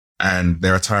 already. And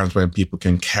there are times when people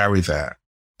can carry that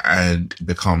and it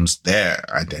becomes their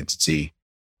identity.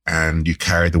 And you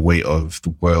carry the weight of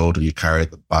the world, or you carry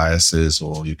the biases,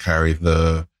 or you carry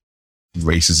the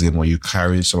racism, or you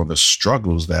carry some of the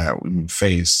struggles that women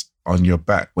face on your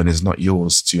back when it's not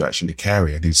yours to actually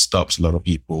carry. And it stops a lot of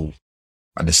people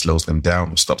and it slows them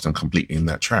down or stops them completely in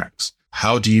their tracks.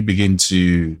 How do you begin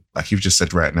to, like you've just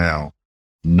said right now,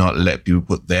 not let people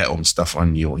put their own stuff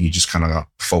on you? Or you just kind of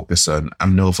focus on,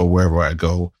 I'm Nova wherever I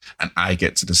go, and I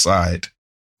get to decide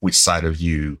which side of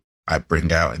you I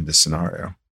bring out in this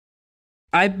scenario.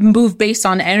 I move based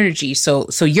on energy. So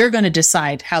you're going to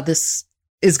decide how this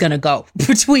is going to go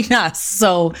between us.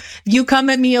 So if you come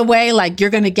at me away, like, you're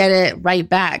going to get it right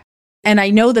back. And I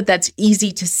know that that's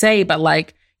easy to say, but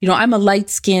like, you know, I'm a light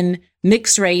skinned,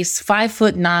 mixed race,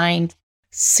 5'9",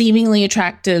 seemingly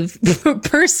attractive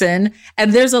person.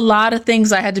 And there's a lot of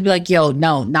things I had to be like, yo,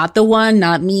 no, not the one,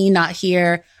 not me, not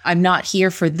here. I'm not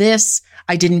here for this.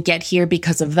 I didn't get here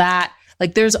because of that.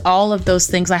 Like, there's all of those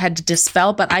things I had to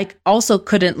dispel, but I also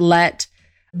couldn't let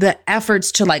the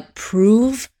efforts to like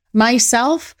prove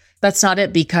myself. That's not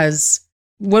it, because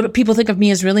what people think of me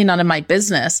is really none of my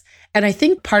business. And I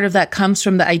think part of that comes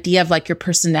from the idea of like your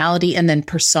personality and then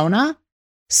persona.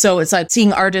 So it's like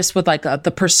seeing artists with like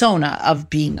the persona of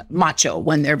being macho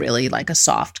when they're really like a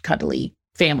soft, cuddly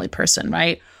family person,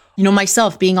 right? You know,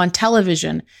 myself being on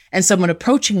television and someone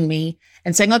approaching me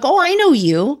and saying like, oh, I know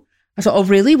you. I thought, oh,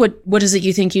 really? What is it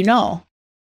you think you know?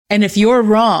 And if you're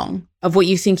wrong of what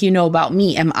you think you know about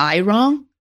me, am I wrong?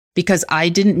 Because I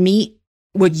didn't meet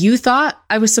what you thought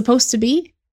I was supposed to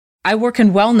be? I work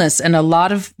in wellness, and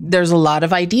there's a lot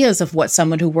of ideas of what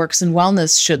someone who works in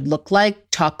wellness should look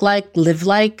like, talk like, live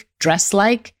like, dress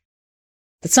like.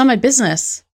 That's not my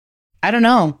business. I don't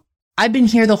know. I've been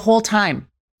here the whole time.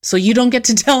 So you don't get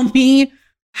to tell me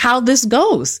how this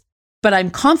goes. But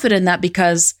I'm confident in that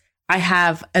because I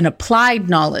have an applied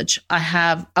knowledge I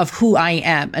have of who I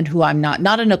am and who I'm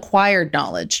not an acquired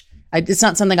knowledge. It's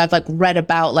not something I've like read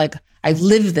about, like I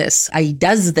live this, I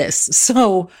does this.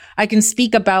 So I can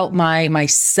speak about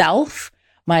myself,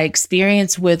 my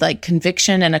experience with like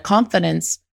conviction and a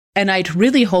confidence. And I'd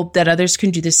really hope that others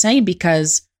can do the same,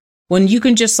 because when you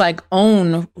can just like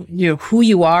own who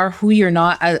you are, who you're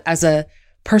not as a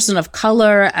person of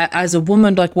color, as a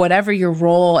woman, like whatever your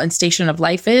role and station of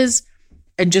life is,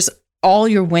 and just all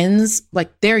your wins,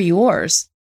 like they're yours.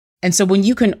 And so when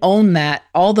you can own that,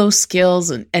 all those skills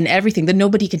and everything, then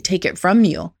nobody can take it from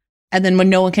you. And then when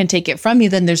no one can take it from you,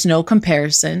 then there's no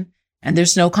comparison and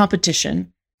there's no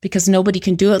competition, because nobody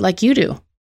can do it like you do.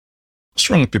 What's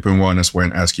wrong with people in wellness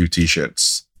wearing Ask You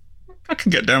t-shirts? I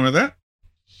can get down with that.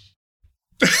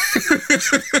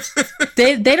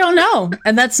 They don't know.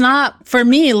 And that's not for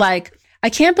me. Like, I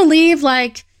can't believe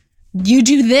like you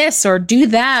do this or do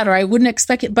that, or I wouldn't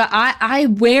expect it. But I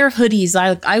wear hoodies.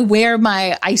 I wear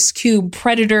my Ice Cube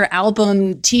Predator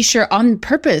album t-shirt on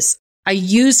purpose. I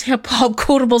use hip hop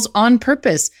quotables on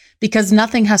purpose because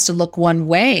nothing has to look one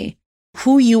way.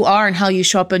 Who you are and how you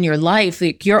show up in your life,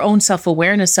 like your own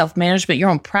self-awareness, self-management, your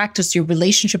own practice, your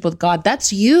relationship with God,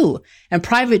 that's you and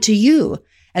private to you.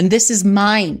 And this is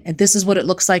mine. And this is what it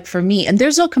looks like for me. And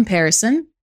there's no comparison.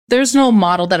 There's no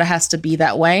model that it has to be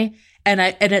that way. And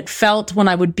it felt when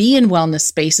I would be in wellness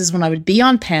spaces, when I would be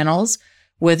on panels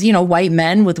with, white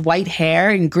men with white hair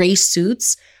and gray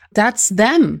suits, that's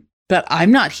them. But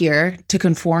I'm not here to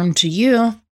conform to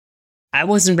you. I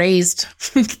wasn't raised.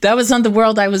 That was not the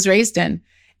world I was raised in.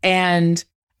 And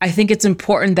I think it's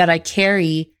important that I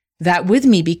carry that with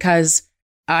me, because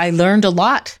I learned a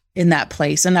lot in that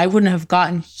place, and I wouldn't have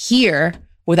gotten here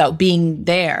without being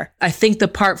there. I think the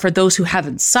part for those who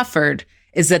haven't suffered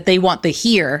is that they want the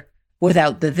here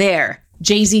without the there.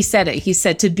 Jay-Z said it. He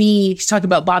said he's talking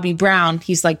about Bobby Brown.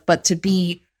 He's like, but to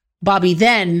be Bobby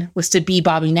then was to be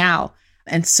Bobby now.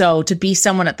 And so to be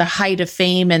someone at the height of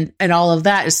fame and all of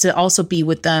that is to also be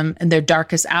with them in their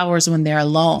darkest hours when they're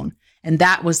alone. And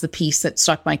that was the piece that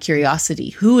struck my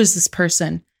curiosity. Who is this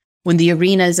person when the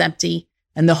arena is empty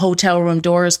and the hotel room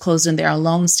door is closed and they're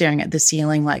alone staring at the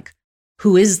ceiling? Like,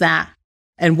 who is that?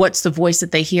 And what's the voice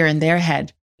that they hear in their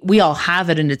head? We all have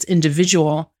it and it's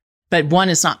individual, but one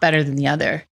is not better than the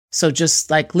other. So just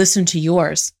like listen to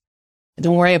yours.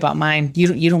 Don't worry about mine.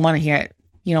 You don't want to hear it.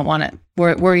 You don't want it.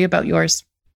 Worry about yours.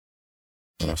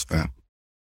 I love that.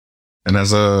 And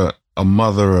as a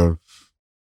mother of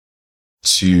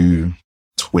two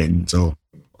twins, or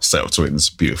a set of twins,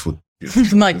 beautiful.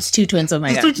 Like two twins, oh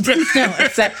my God.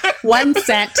 No, one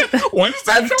set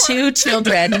of two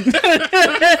children.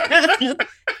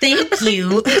 Thank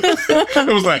you.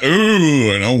 It was like,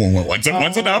 ooh, no,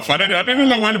 one's enough. I didn't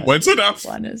know one's enough.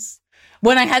 One is.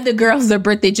 When I had the girls, their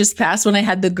birthday just passed. When I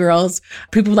had the girls,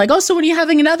 people were like, oh, so when are you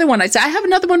having another one? I said, I have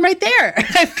another one right there.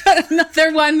 I've got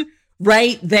another one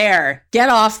right there. Get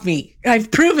off me. I've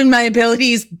proven my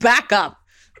abilities. Back up.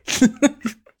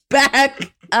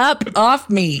 Back up off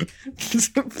me.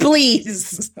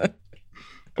 Please.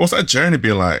 What's that journey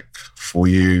be like for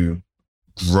you,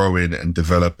 growing and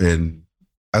developing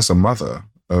as a mother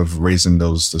of raising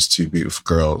those two beautiful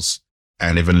girls,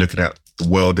 and even looking at the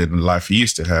world and life you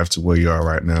used to have to where you are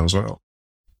right now as well?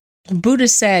 Buddha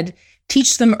said,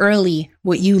 teach them early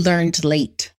what you learned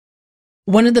late.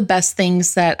 One of the best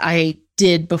things that I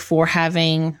did before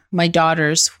having my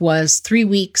daughters was 3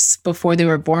 weeks before they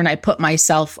were born, I put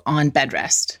myself on bed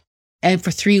rest. And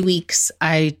for 3 weeks,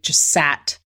 I just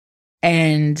sat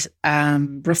and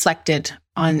reflected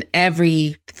on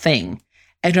everything.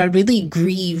 And I really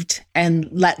grieved and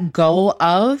let go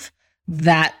of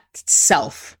that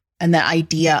self and that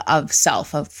idea of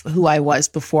self, of who I was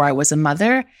before I was a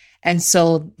mother. And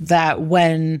so that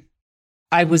when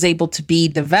I was able to be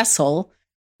the vessel,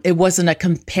 it wasn't a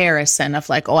comparison of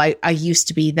like, oh, I used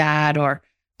to be that, or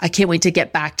I can't wait to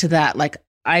get back to that. Like,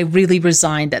 I really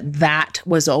resigned that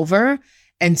was over.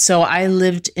 And so I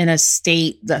lived in a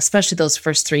state, especially those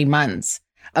first 3 months,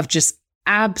 of just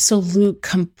absolute,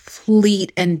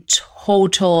 complete, and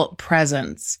total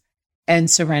presence and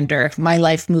surrender. My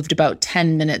life moved about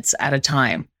 10 minutes at a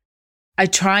time. I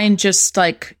try and just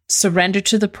like surrender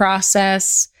to the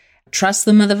process. Trust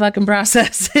the motherfucking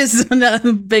process is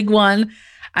another big one.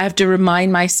 I have to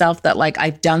remind myself that like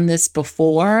I've done this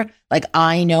before. Like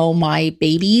I know my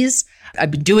babies.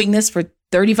 I've been doing this for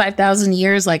 35,000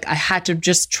 years. Like I had to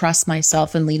just trust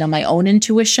myself and lean on my own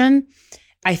intuition.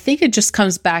 I think it just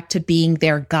comes back to being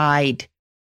their guide,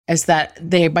 as that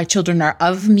my children are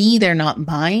of me, they're not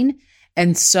mine.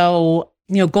 And so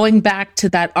going back to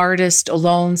that artist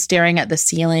alone staring at the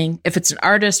ceiling, if it's an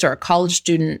artist or a college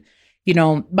student,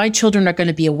 my children are going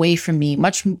to be away from me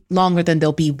much longer than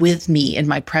they'll be with me in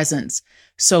my presence.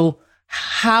 So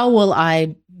how will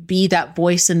I be that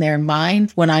voice in their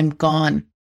mind when I'm gone?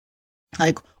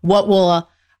 Like, what will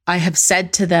I have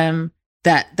said to them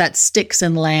that sticks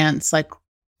and lands? Like,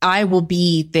 I will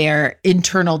be their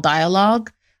internal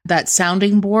dialogue, that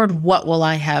sounding board. What will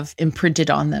I have imprinted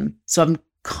on them? So I'm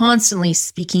constantly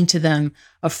speaking to them,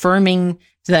 affirming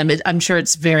to them. I'm sure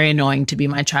it's very annoying to be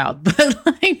my child, but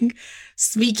like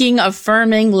speaking,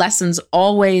 affirming lessons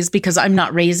always, because I'm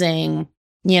not raising,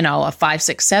 a 5,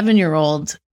 6,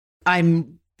 7-year-old.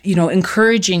 I'm,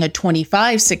 encouraging a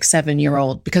 25, 6,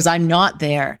 7-year-old because I'm not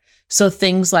there. So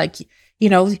things like,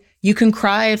 you can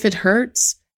cry if it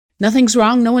hurts. Nothing's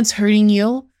wrong. No one's hurting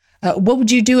you. What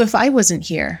would you do if I wasn't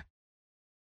here?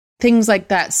 Things like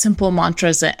that, simple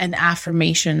mantras and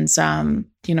affirmations.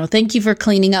 Thank you for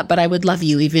cleaning up, but I would love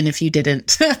you even if you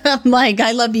didn't. I'm like,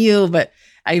 I love you, but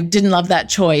I didn't love that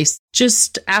choice.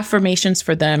 Just affirmations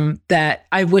for them that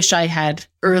I wish I had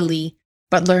early,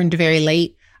 but learned very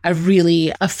late. I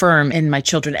really affirm in my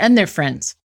children and their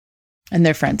friends.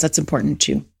 That's important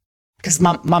too. Because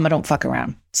mama don't fuck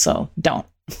around. So don't.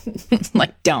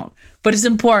 Don't. But it's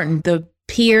important. The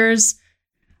peers,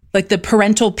 like the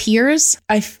parental peers,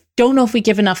 I don't know if we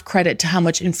give enough credit to how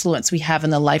much influence we have in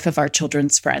the life of our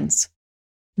children's friends.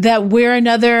 That we're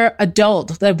another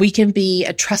adult, that we can be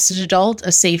a trusted adult,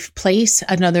 a safe place,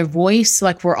 another voice.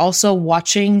 Like, we're also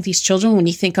watching these children. When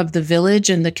you think of the village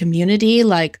and the community,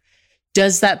 like,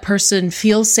 does that person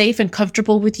feel safe and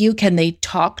comfortable with you? Can they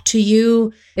talk to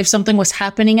you? If something was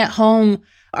happening at home,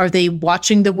 are they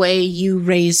watching the way you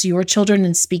raise your children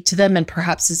and speak to them, and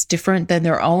perhaps it's different than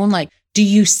their own? Like, do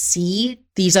you see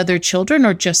these other children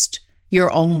or just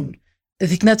your own? I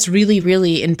think that's really,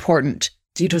 really important.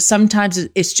 Sometimes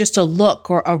it's just a look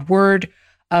or a word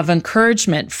of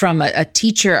encouragement from a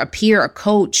teacher, a peer, a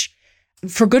coach,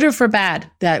 for good or for bad,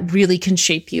 that really can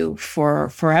shape you for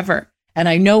forever. And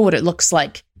I know what it looks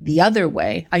like the other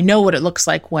way. I know what it looks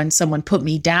like when someone put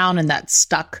me down and that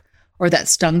stuck or that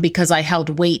stung because I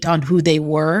held weight on who they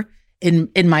were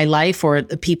in my life or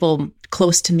the people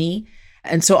close to me.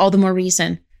 And so all the more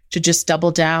reason to just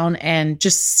double down and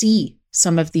just see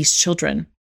some of these children.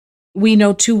 We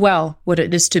know too well what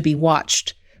it is to be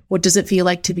watched. What does it feel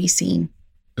like to be seen?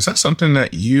 Is that something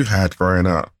that you had growing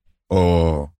up?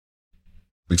 Or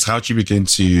because how did you begin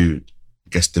to,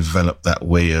 develop that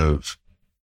way of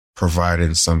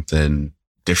providing something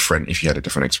different if you had a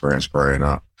different experience growing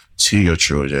up to your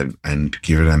children and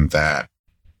giving them that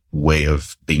way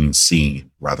of being seen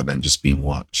rather than just being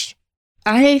watched?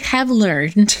 I have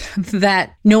learned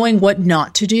that knowing what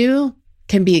not to do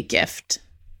can be a gift.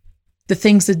 The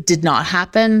things that did not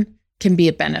happen can be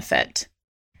a benefit.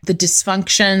 The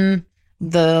dysfunction,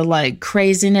 the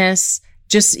craziness,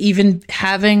 just even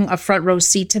having a front row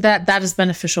seat to that is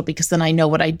beneficial because then I know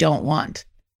what I don't want.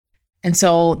 And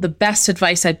so the best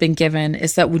advice I've been given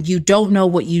is that when you don't know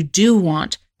what you do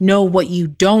want, know what you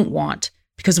don't want,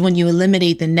 because when you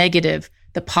eliminate the negative,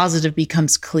 the positive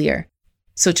becomes clear.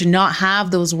 So to not have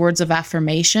those words of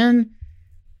affirmation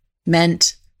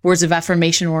meant words of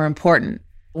affirmation were important.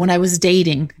 When I was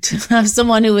dating, to have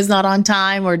someone who was not on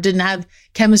time or didn't have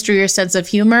chemistry or sense of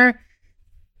humor,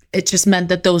 it just meant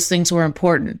that those things were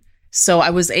important. So I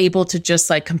was able to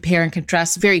just compare and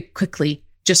contrast very quickly,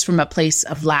 just from a place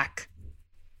of lack,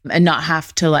 and not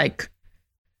have to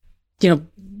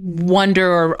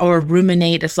wonder or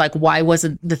ruminate if why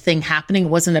wasn't the thing happening? It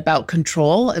wasn't about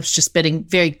control. It was just getting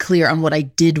very clear on what I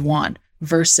did want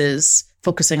versus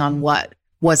focusing on what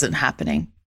wasn't happening.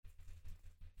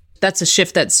 That's a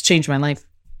shift that's changed my life.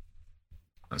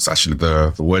 It's actually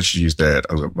the words you used there.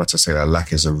 I was about to say that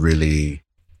lack is a really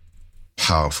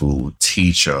powerful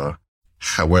teacher.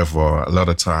 However, a lot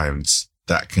of times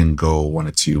that can go one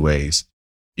or two ways.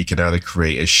 You can either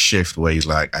create a shift where he's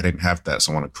like, I didn't have that,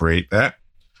 so I want to create that.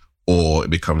 Or it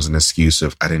becomes an excuse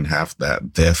of, I didn't have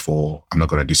that, therefore I'm not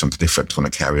going to do something different. I'm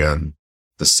going to carry on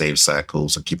the same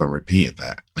cycles and keep on repeating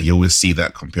that. And you always see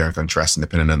that compare and contrast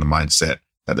depending on the mindset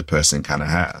that the person kind of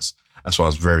has. That's why I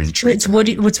was very intrigued. What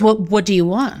do you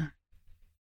want?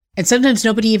 And sometimes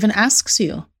nobody even asks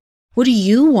you, what do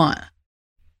you want?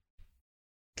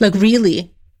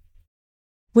 Really,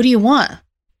 what do you want?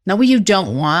 Not what you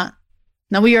don't want,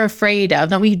 not what you're afraid of,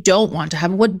 not what you don't want to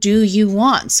have. What do you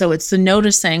want? So it's the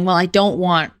noticing, well, I don't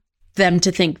want them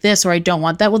to think this, or I don't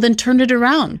want that. Well, then turn it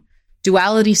around.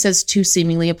 Duality says two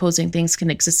seemingly opposing things can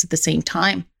exist at the same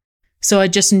time. So I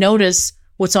just notice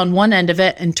what's on one end of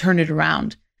it and turn it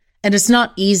around. And it's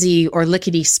not easy or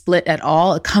lickety split at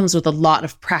all. It comes with a lot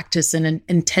of practice and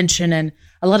intention and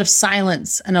a lot of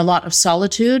silence and a lot of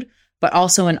solitude, but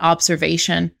also an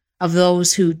observation of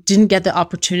those who didn't get the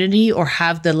opportunity or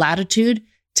have the latitude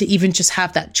to even just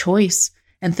have that choice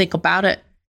and think about it.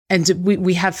 And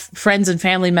we have friends and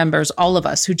family members, all of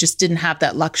us, who just didn't have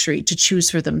that luxury to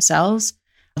choose for themselves.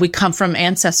 We come from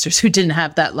ancestors who didn't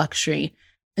have that luxury.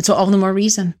 And so all the more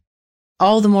reason,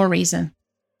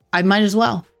 I might as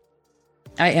well.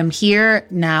 I am here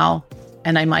now,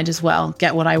 and I might as well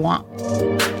get what I want.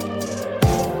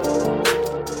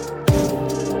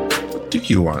 What do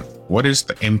you want? What is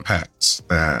the impact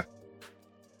that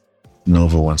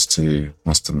Nova wants to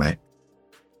make?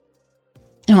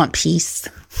 I want peace.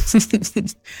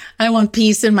 I want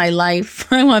peace in my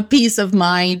life. I want peace of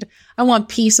mind. I want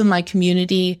peace in my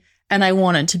community. And I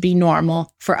want it to be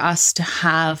normal for us to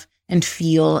have and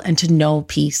feel and to know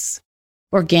peace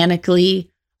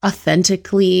organically,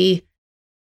 authentically,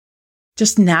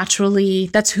 just naturally.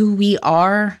 That's who we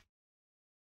are.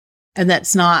 And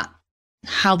that's not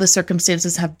how the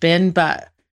circumstances have been, but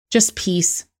just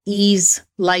peace, ease,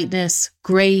 lightness,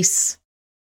 grace,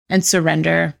 and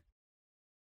surrender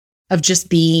of just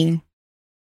being.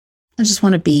 I just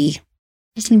want to be.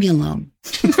 Just leave me alone.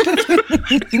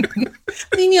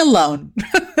 Leave me alone.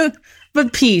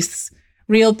 But peace.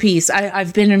 Real peace.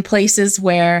 I've been in places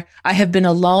where I have been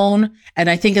alone. And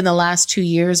I think in the last 2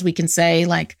 years, we can say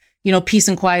peace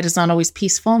and quiet is not always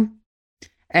peaceful.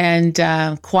 And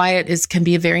quiet can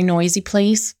be a very noisy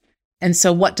place. And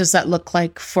so what does that look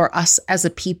like for us as a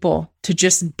people to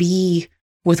just be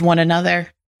with one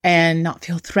another and not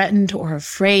feel threatened or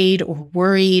afraid or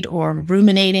worried or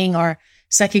ruminating or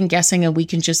second guessing, and we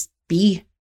can just be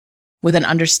with an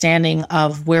understanding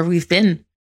of where we've been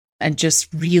and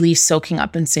just really soaking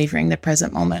up and savoring the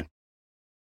present moment.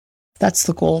 That's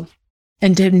the goal.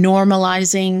 And to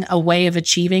normalizing a way of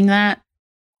achieving that,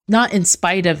 not in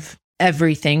spite of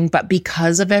everything, but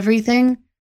because of everything,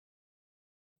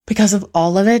 because of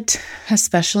all of it,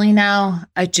 especially now,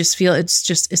 I just feel it's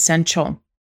just essential,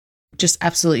 just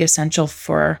absolutely essential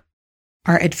for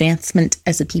our advancement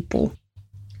as a people.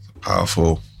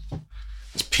 Powerful.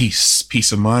 It's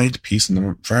peace of mind, peace in the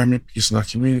environment, peace in our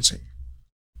community.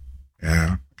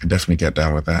 Yeah, I can definitely get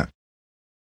down with that.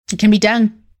 It can be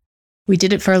done. We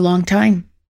did it for a long time.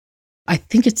 I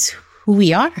think it's who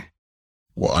we are.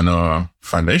 Well, on a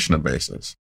foundational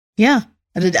basis. Yeah,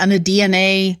 on a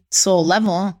DNA soul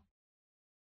level,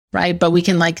 right? But we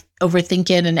can overthink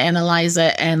it and analyze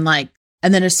it and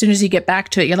then as soon as you get back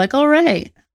to it, you're like, all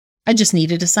right, I just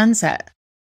needed a sunset.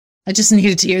 I just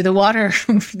needed to hear the water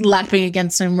lapping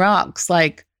against some rocks.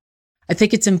 I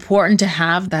think it's important to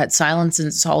have that silence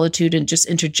and solitude and just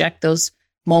interject those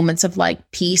moments of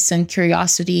peace and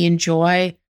curiosity and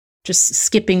joy. Just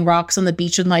skipping rocks on the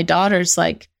beach with my daughters.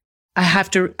 I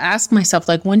have to ask myself,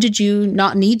 when did you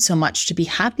not need so much to be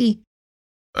happy?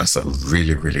 That's a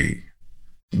really, really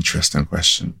interesting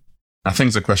question. I think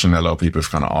it's a question that a lot of people have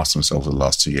kind of asked themselves the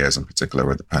last 2 years, in particular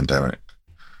with the pandemic,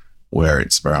 where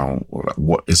it's around,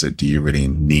 what is it do you really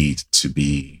need to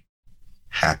be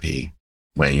happy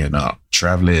when you're not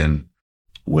traveling,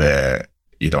 where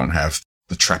you don't have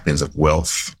the trappings of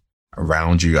wealth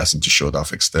around you as to show it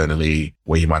off externally,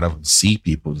 where you might not see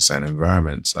people in certain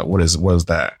environments? What does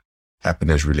that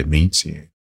happiness really mean to you?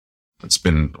 It's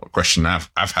been a question I've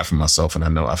had for myself, and I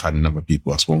know I've had a number of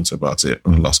people I've spoken to about it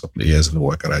in the last couple of years in the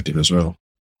work that I do as well.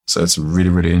 So it's a really,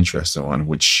 really interesting one,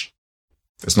 which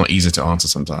it's not easy to answer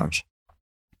sometimes.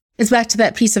 It's back to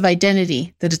that piece of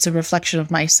identity, that it's a reflection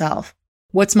of myself.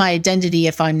 What's my identity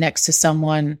if I'm next to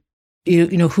someone,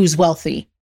 who's wealthy?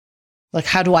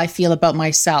 How do I feel about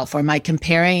myself? Or am I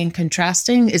comparing and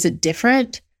contrasting? Is it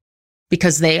different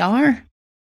because they are?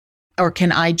 Or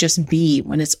can I just be,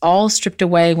 when it's all stripped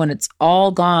away, when it's all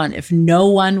gone, if no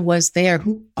one was there,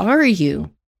 who are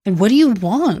you? And what do you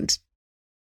want?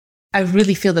 I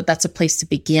really feel that that's a place to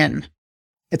begin.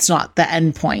 It's not the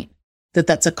end point,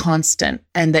 that's a constant.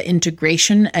 And the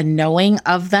integration and knowing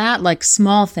of that,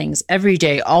 small things every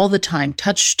day, all the time,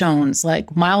 touchstones,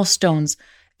 milestones,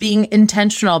 being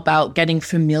intentional about getting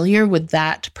familiar with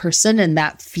that person and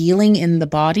that feeling in the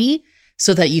body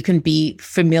so that you can be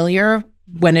familiar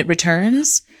when it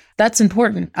returns. That's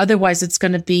important. Otherwise, it's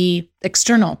going to be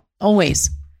external, always.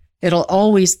 It'll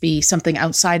always be something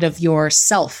outside of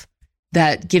yourself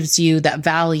that gives you that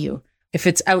value. If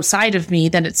it's outside of me,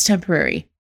 then it's temporary,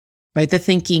 right? The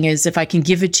thinking is, if I can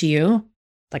give it to you,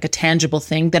 like a tangible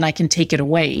thing, then I can take it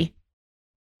away.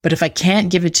 But if I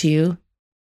can't give it to you,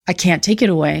 I can't take it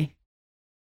away.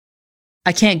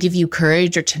 I can't give you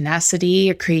courage or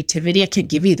tenacity or creativity. I can't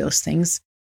give you those things,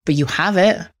 but you have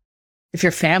it. If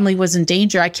your family was in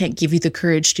danger, I can't give you the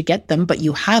courage to get them, but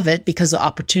you have it because the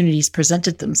opportunities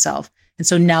presented themselves. And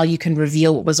so now you can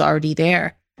reveal what was already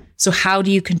there. So how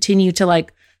do you continue to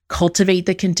like cultivate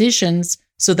the conditions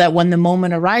so that when the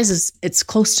moment arises, it's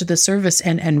close to the service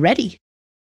and ready?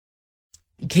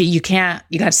 You got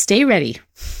to stay ready.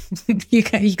 you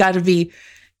got to be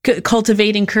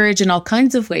cultivating courage in all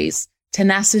kinds of ways,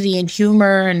 tenacity and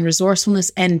humor and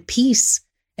resourcefulness and peace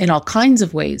in all kinds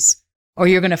of ways. Or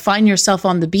you're going to find yourself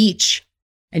on the beach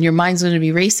and your mind's going to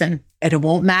be racing, and it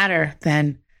won't matter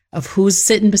then of who's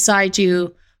sitting beside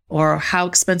you or how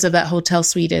expensive that hotel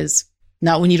suite is.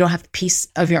 Not when you don't have the peace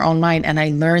of your own mind. And I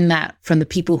learned that from the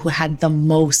people who had the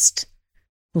most,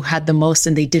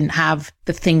 and they didn't have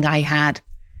the thing I had,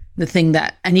 the thing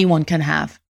that anyone can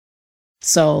have.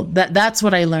 So that's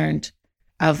what I learned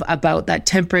about that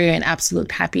temporary and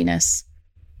absolute happiness.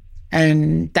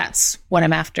 And that's what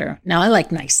I'm after. Now, I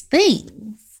like nice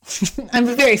things. I'm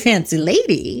a very fancy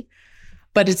lady,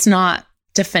 but it's not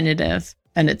definitive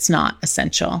and it's not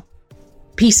essential.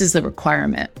 Peace is the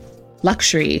requirement.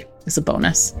 Luxury is a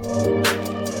bonus.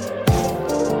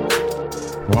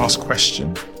 Last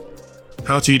question.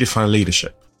 How do you define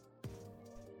leadership?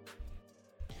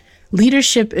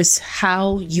 Leadership is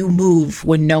how you move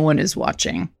when no one is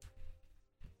watching.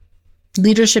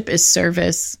 Leadership is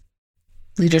service.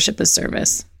 Leadership is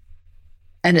service.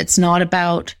 And it's not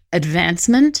about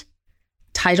advancement,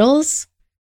 titles.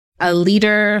 A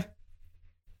leader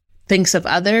thinks of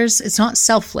others. It's not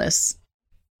selfless,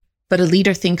 but a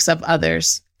leader thinks of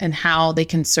others and how they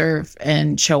can serve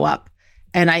and show up.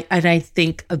 And I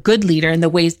think a good leader, in the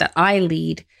ways that I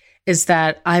lead, is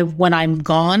that when I'm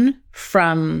gone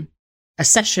from a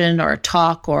session or a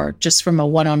talk or just from a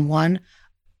one-on-one,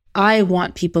 I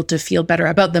want people to feel better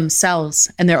about themselves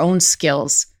and their own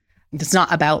skills. It's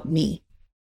not about me.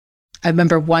 I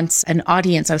remember once an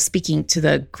audience, I was speaking to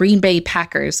the Green Bay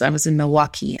Packers. I was in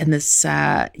Milwaukee, and this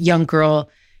young girl,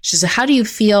 she said, "How do you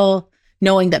feel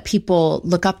knowing that people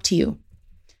look up to you?"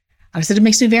 I said, "It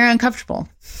makes me very uncomfortable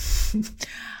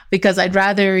because I'd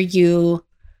rather you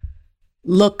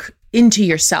look into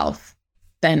yourself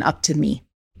than up to me."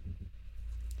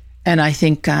 And I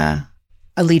think a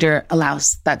leader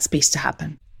allows that space to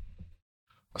happen.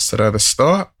 I said at the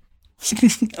start.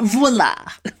 Voila.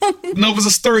 Nova's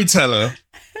a storyteller.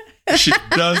 She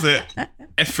does it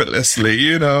effortlessly,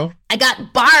 you know. I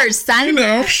got bars, son. You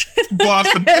know, bars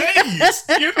for days,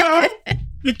 you know.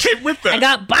 You came with that. I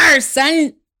got bars,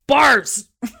 son. Bars.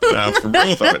 Nah, for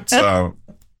real though,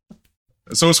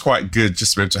 it's always quite good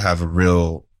just to be able to have a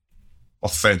real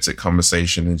authentic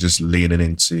conversation and just leaning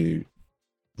into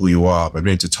who you are, but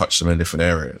being able to touch them in different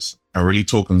areas and really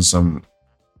talk on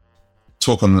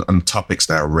topics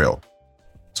that are real,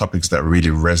 topics that really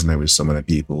resonate with some of the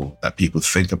people that people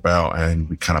think about and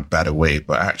we kind of bat away.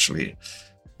 But actually,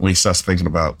 when you start thinking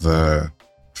about the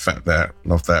fact that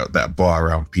that bar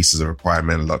around pieces of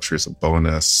requirement, luxury is a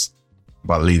bonus,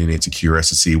 about leaning into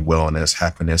curiosity, wellness,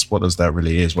 happiness, what does that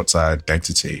really is? What's our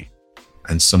identity?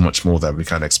 And so much more that we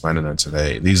kind of expanded on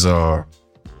today. These are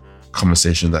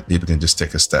conversations that people can just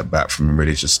take a step back from and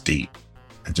really just deep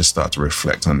and just start to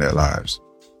reflect on their lives.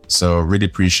 So really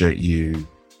appreciate you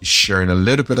sharing a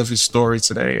little bit of your story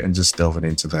today and just delving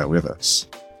into that with us.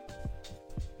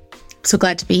 So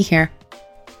glad to be here.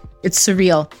 It's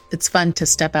surreal. It's fun to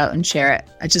step out and share it.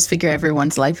 I just figure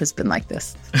everyone's life has been like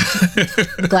this.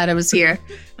 I'm glad I was here.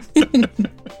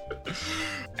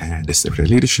 And this is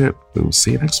Everyday Leadership. We'll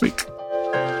see you next week.